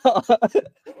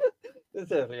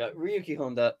 Definitely, like, Ryuki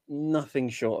Honda, nothing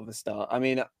short of a star. I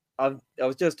mean, I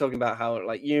was just talking about how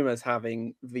like Yuma's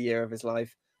having the year of his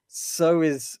life. So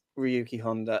is Ryuki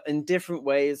Honda in different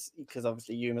ways, because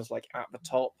obviously Yuma's like at the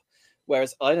top,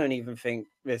 whereas I don't even think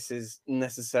this is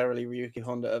necessarily Ryuki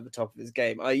Honda at the top of his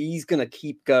game. He's going to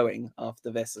keep going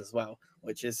after this as well,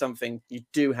 which is something you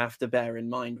do have to bear in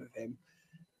mind with him,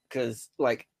 because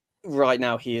like right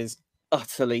now he is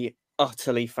utterly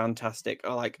fantastic.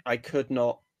 I could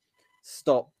not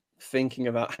stop thinking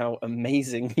about how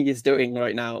amazing he is doing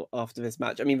right now after this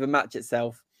match. I mean, the match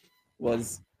itself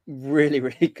was really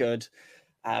good.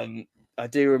 I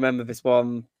do remember this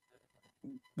one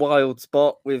wild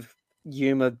spot with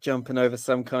Yuma jumping over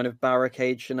some kind of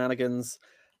barricade shenanigans.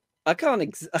 I can't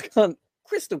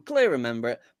crystal clear remember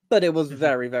it, but it was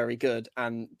very good,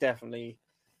 and definitely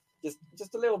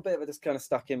just a little bit of it just kind of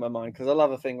stuck in my mind, because I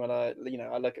love a thing when I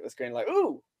look at the screen like,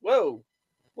 ooh, whoa,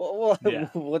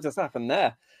 what just happened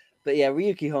there? But yeah,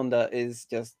 Ryuki Honda is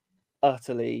just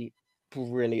utterly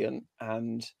brilliant,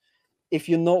 and if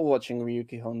you're not watching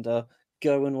Ryuki Honda,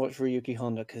 go and watch Ryuki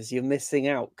Honda, because you're missing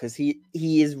out, because he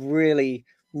is really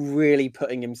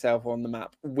putting himself on the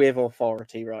map with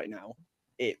authority right now.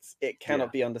 It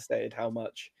cannot be understated how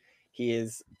much he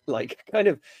is like kind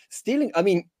of stealing. I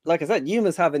mean, like I said,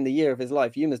 Yuma's having the year of his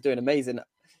life. Yuma's doing amazing.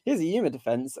 Here's a Yuma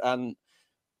defense, and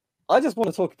I just want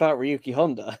to talk about Ryuki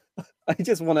Honda. I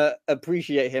just want to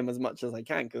appreciate him as much as I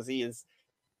can, because he's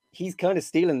kind of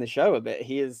stealing the show a bit.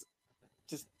 He is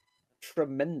just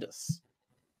tremendous.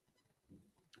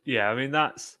 Yeah, I mean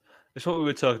it's what we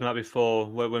were talking about before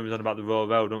when we were talking about the Royal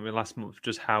Road, weren't we, last month?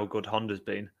 Just how good Honda's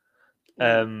been,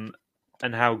 and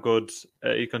how good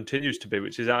he continues to be.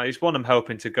 Which is it's one I'm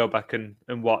hoping to go back and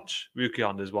watch. Ryuki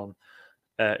Honda's one.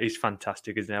 He's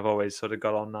fantastic, isn't he? I've always sort of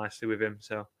got on nicely with him,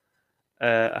 so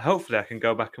hopefully I can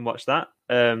go back and watch that,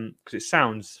 because it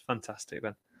sounds fantastic,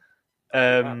 Ben.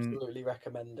 Absolutely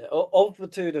recommend it. Of the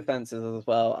two defenses as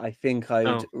well, I think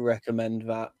I'd recommend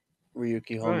that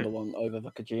Ryuki Honda one over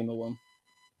the Kojima one.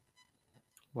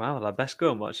 Wow, well, I best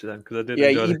go and watch it then, because I did. Yeah,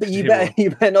 enjoy you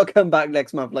better not come back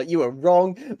next month like you were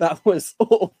wrong. That was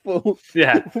awful.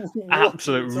 Yeah,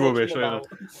 absolute rubbish.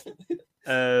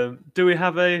 Do we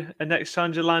have a next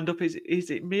challenger lined up? Is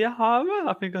it Miyahara?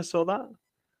 I think I saw that.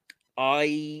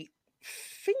 I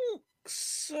think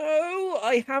so.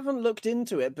 I haven't looked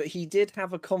into it, but he did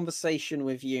have a conversation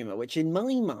with Yuma, which in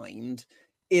my mind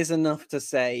is enough to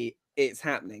say it's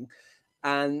happening.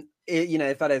 And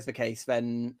if that is the case,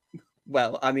 then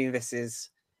well, I mean, this is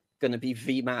going to be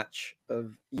the match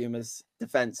of Yuma's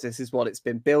defense. This is what it's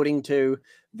been building to.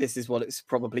 This is what it's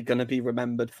probably going to be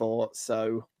remembered for.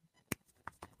 So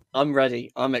I'm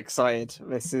ready. I'm excited.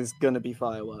 This is going to be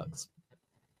fireworks.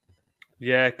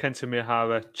 Yeah, Kenta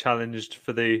Miyahara challenged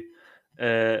for the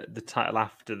title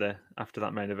after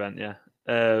that main event. Yeah,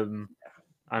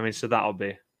 I mean, so that'll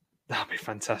be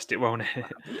fantastic, won't it?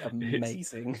 That'd be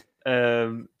amazing.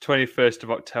 21st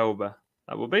of October.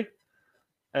 That will be.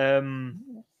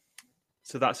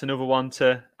 So that's another one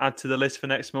to add to the list for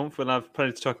next month. We'll have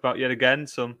plenty to talk about yet again.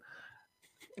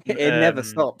 It never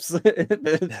stops. It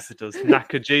never does.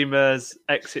 Nakajima's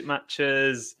exit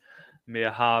matches,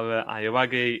 Miyahara,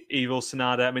 Ayawagi, Evil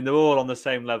Sanada. I mean, they're all on the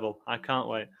same level. I can't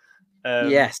wait.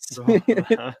 Yes. But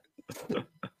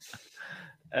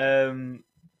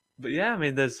yeah, I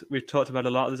mean, we've talked about a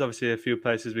lot. There's obviously a few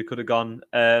places we could have gone.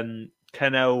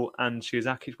 Keno and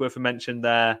Shiozaki worth a mention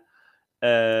there.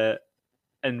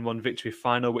 N1 Victory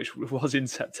Final, which was in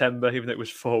September, even though it was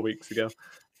 4 weeks ago.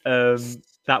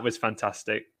 That was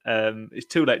fantastic. It's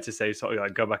too late to say, sort of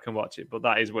like go back and watch it, but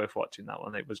that is worth watching. That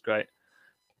one, it was great.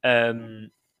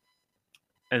 And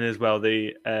as well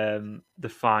the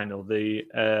final,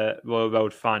 the Royal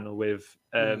Road final with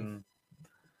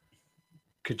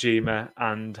Kojima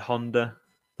and Honda.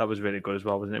 That was really good as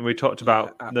well, wasn't it? We talked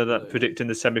about predicting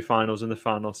the semi-finals and the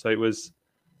final, so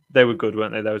they were good,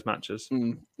 weren't they? Those matches.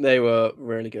 They were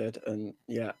really good, and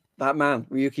yeah, that man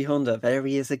Ryuki Honda, there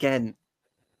he is again.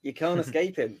 You can't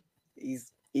escape him.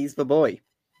 He's the boy.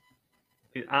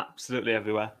 He's absolutely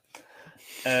everywhere.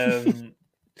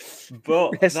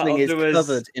 But wrestling is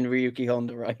covered in Ryuki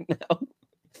Honda right now.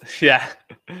 Yeah,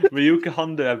 Ryuki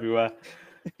Honda everywhere.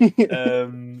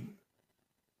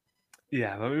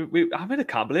 Yeah, I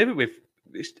can't believe it.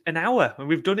 It's an hour, and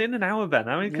we've done it in an hour, Ben.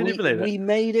 Can you believe it? We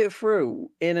made it through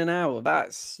in an hour.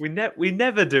 That's we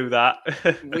never do that.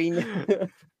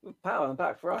 pat on the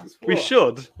back for us. We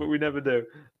should, but we never do.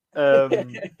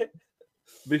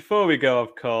 Before we go,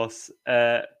 of course,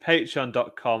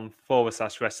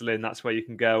 patreon.com/wrestling. That's where you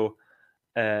can go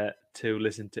to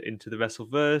listen to Into the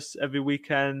Wrestleverse every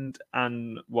weekend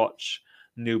and watch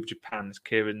Noob Japan's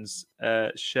Kieran's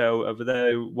show over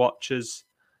there. Watches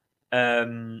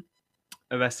a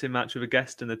wrestling match with a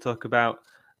guest, and they talk about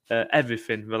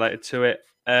everything related to it.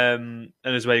 And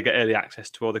as well, you get early access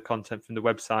to all the content from the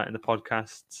website and the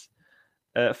podcasts.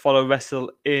 Follow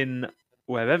Wrestle In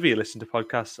wherever you listen to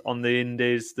podcasts, on the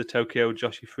Indies, the Tokyo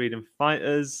Joshi Freedom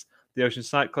Fighters, the Ocean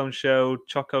Cyclone Show,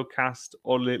 Choco Cast,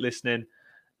 All Elite Listening,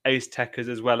 Ace Techers,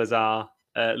 as well as our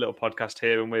little podcast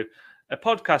here. And with a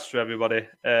podcast for everybody,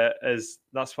 as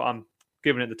that's what I'm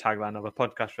giving it the tagline of, a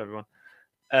podcast for everyone.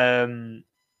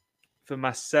 For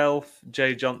myself,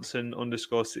 Jay Johnson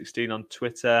 _16 on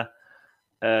Twitter.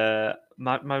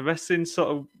 My wrestling sort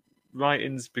of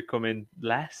writing's becoming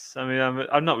less. I mean,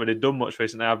 I've not really done much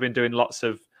recently. I've been doing lots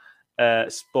of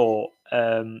sport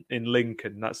in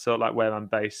Lincoln. That's sort of like where I'm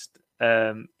based.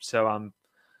 So I'm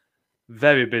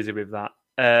very busy with that.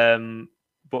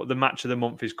 But the match of the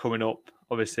month is coming up,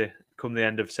 obviously, come the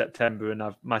end of September, and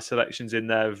my selection's in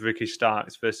there of Ricky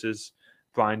Starks versus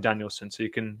Bryan Danielson. So you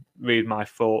can read my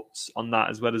thoughts on that,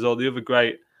 as well as all the other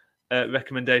great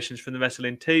recommendations from the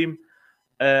wrestling team.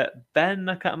 Ben,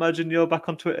 I can't imagine you're back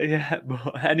on Twitter yet,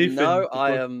 but anything? No,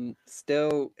 I am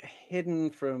still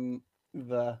hidden from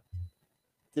the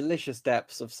delicious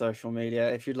depths of social media.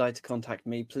 If you'd like to contact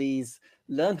me, please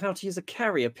learn how to use a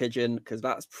carrier pigeon, because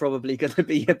that's probably going to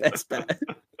be your best bet.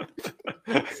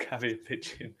 Carrier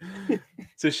pigeon.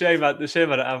 It's a shame I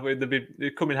don't have it.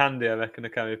 They'd come in handy, I reckon, a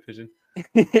carrier pigeon.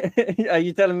 Are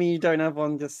you telling me you don't have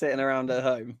one just sitting around at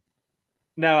home?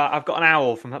 No, I've got an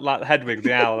owl from like Hedwig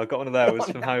the owl. I've got one of those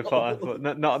from Harry Potter, but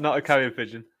not a carrier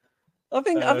pigeon. I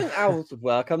think owls would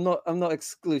work. I'm not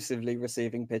exclusively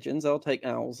receiving pigeons. I'll take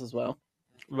owls as well.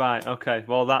 Right. Okay.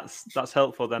 Well, that's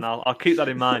helpful then. I'll keep that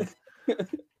in mind.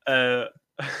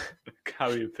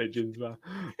 Carrier pigeons. Well,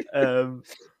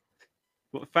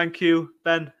 well, thank you,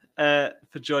 Ben,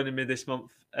 for joining me this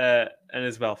month, and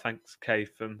as well, thanks, Kay,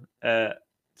 from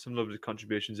some lovely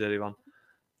contributions earlier on.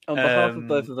 On behalf of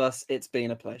both of us, it's been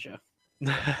a pleasure.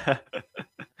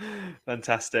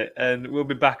 Fantastic. And we'll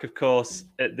be back, of course,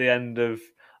 at the end of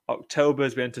October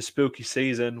as we enter spooky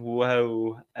season.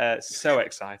 Whoa, so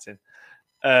exciting.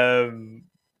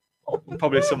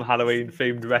 Probably some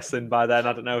Halloween-themed wrestling by then.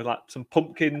 I don't know, like some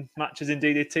pumpkin matches in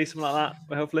DDT, something like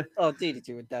that, hopefully. Oh,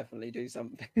 DDT would definitely do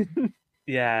something.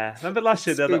 Yeah. Remember last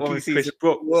year, they had that one with Chris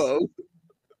Brooks? Whoa.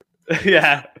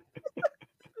 Yeah.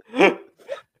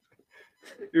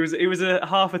 It was a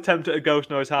half attempt at a ghost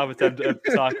noise, half attempt at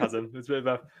a sarcasm. It was a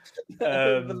bit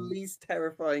of the least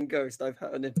terrifying ghost I've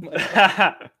heard in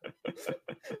my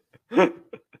life.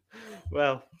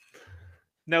 Well,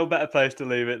 no better place to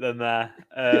leave it than there.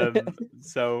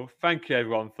 So thank you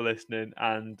everyone for listening,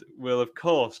 and we'll of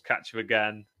course catch you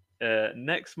again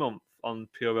next month on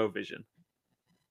Purovision.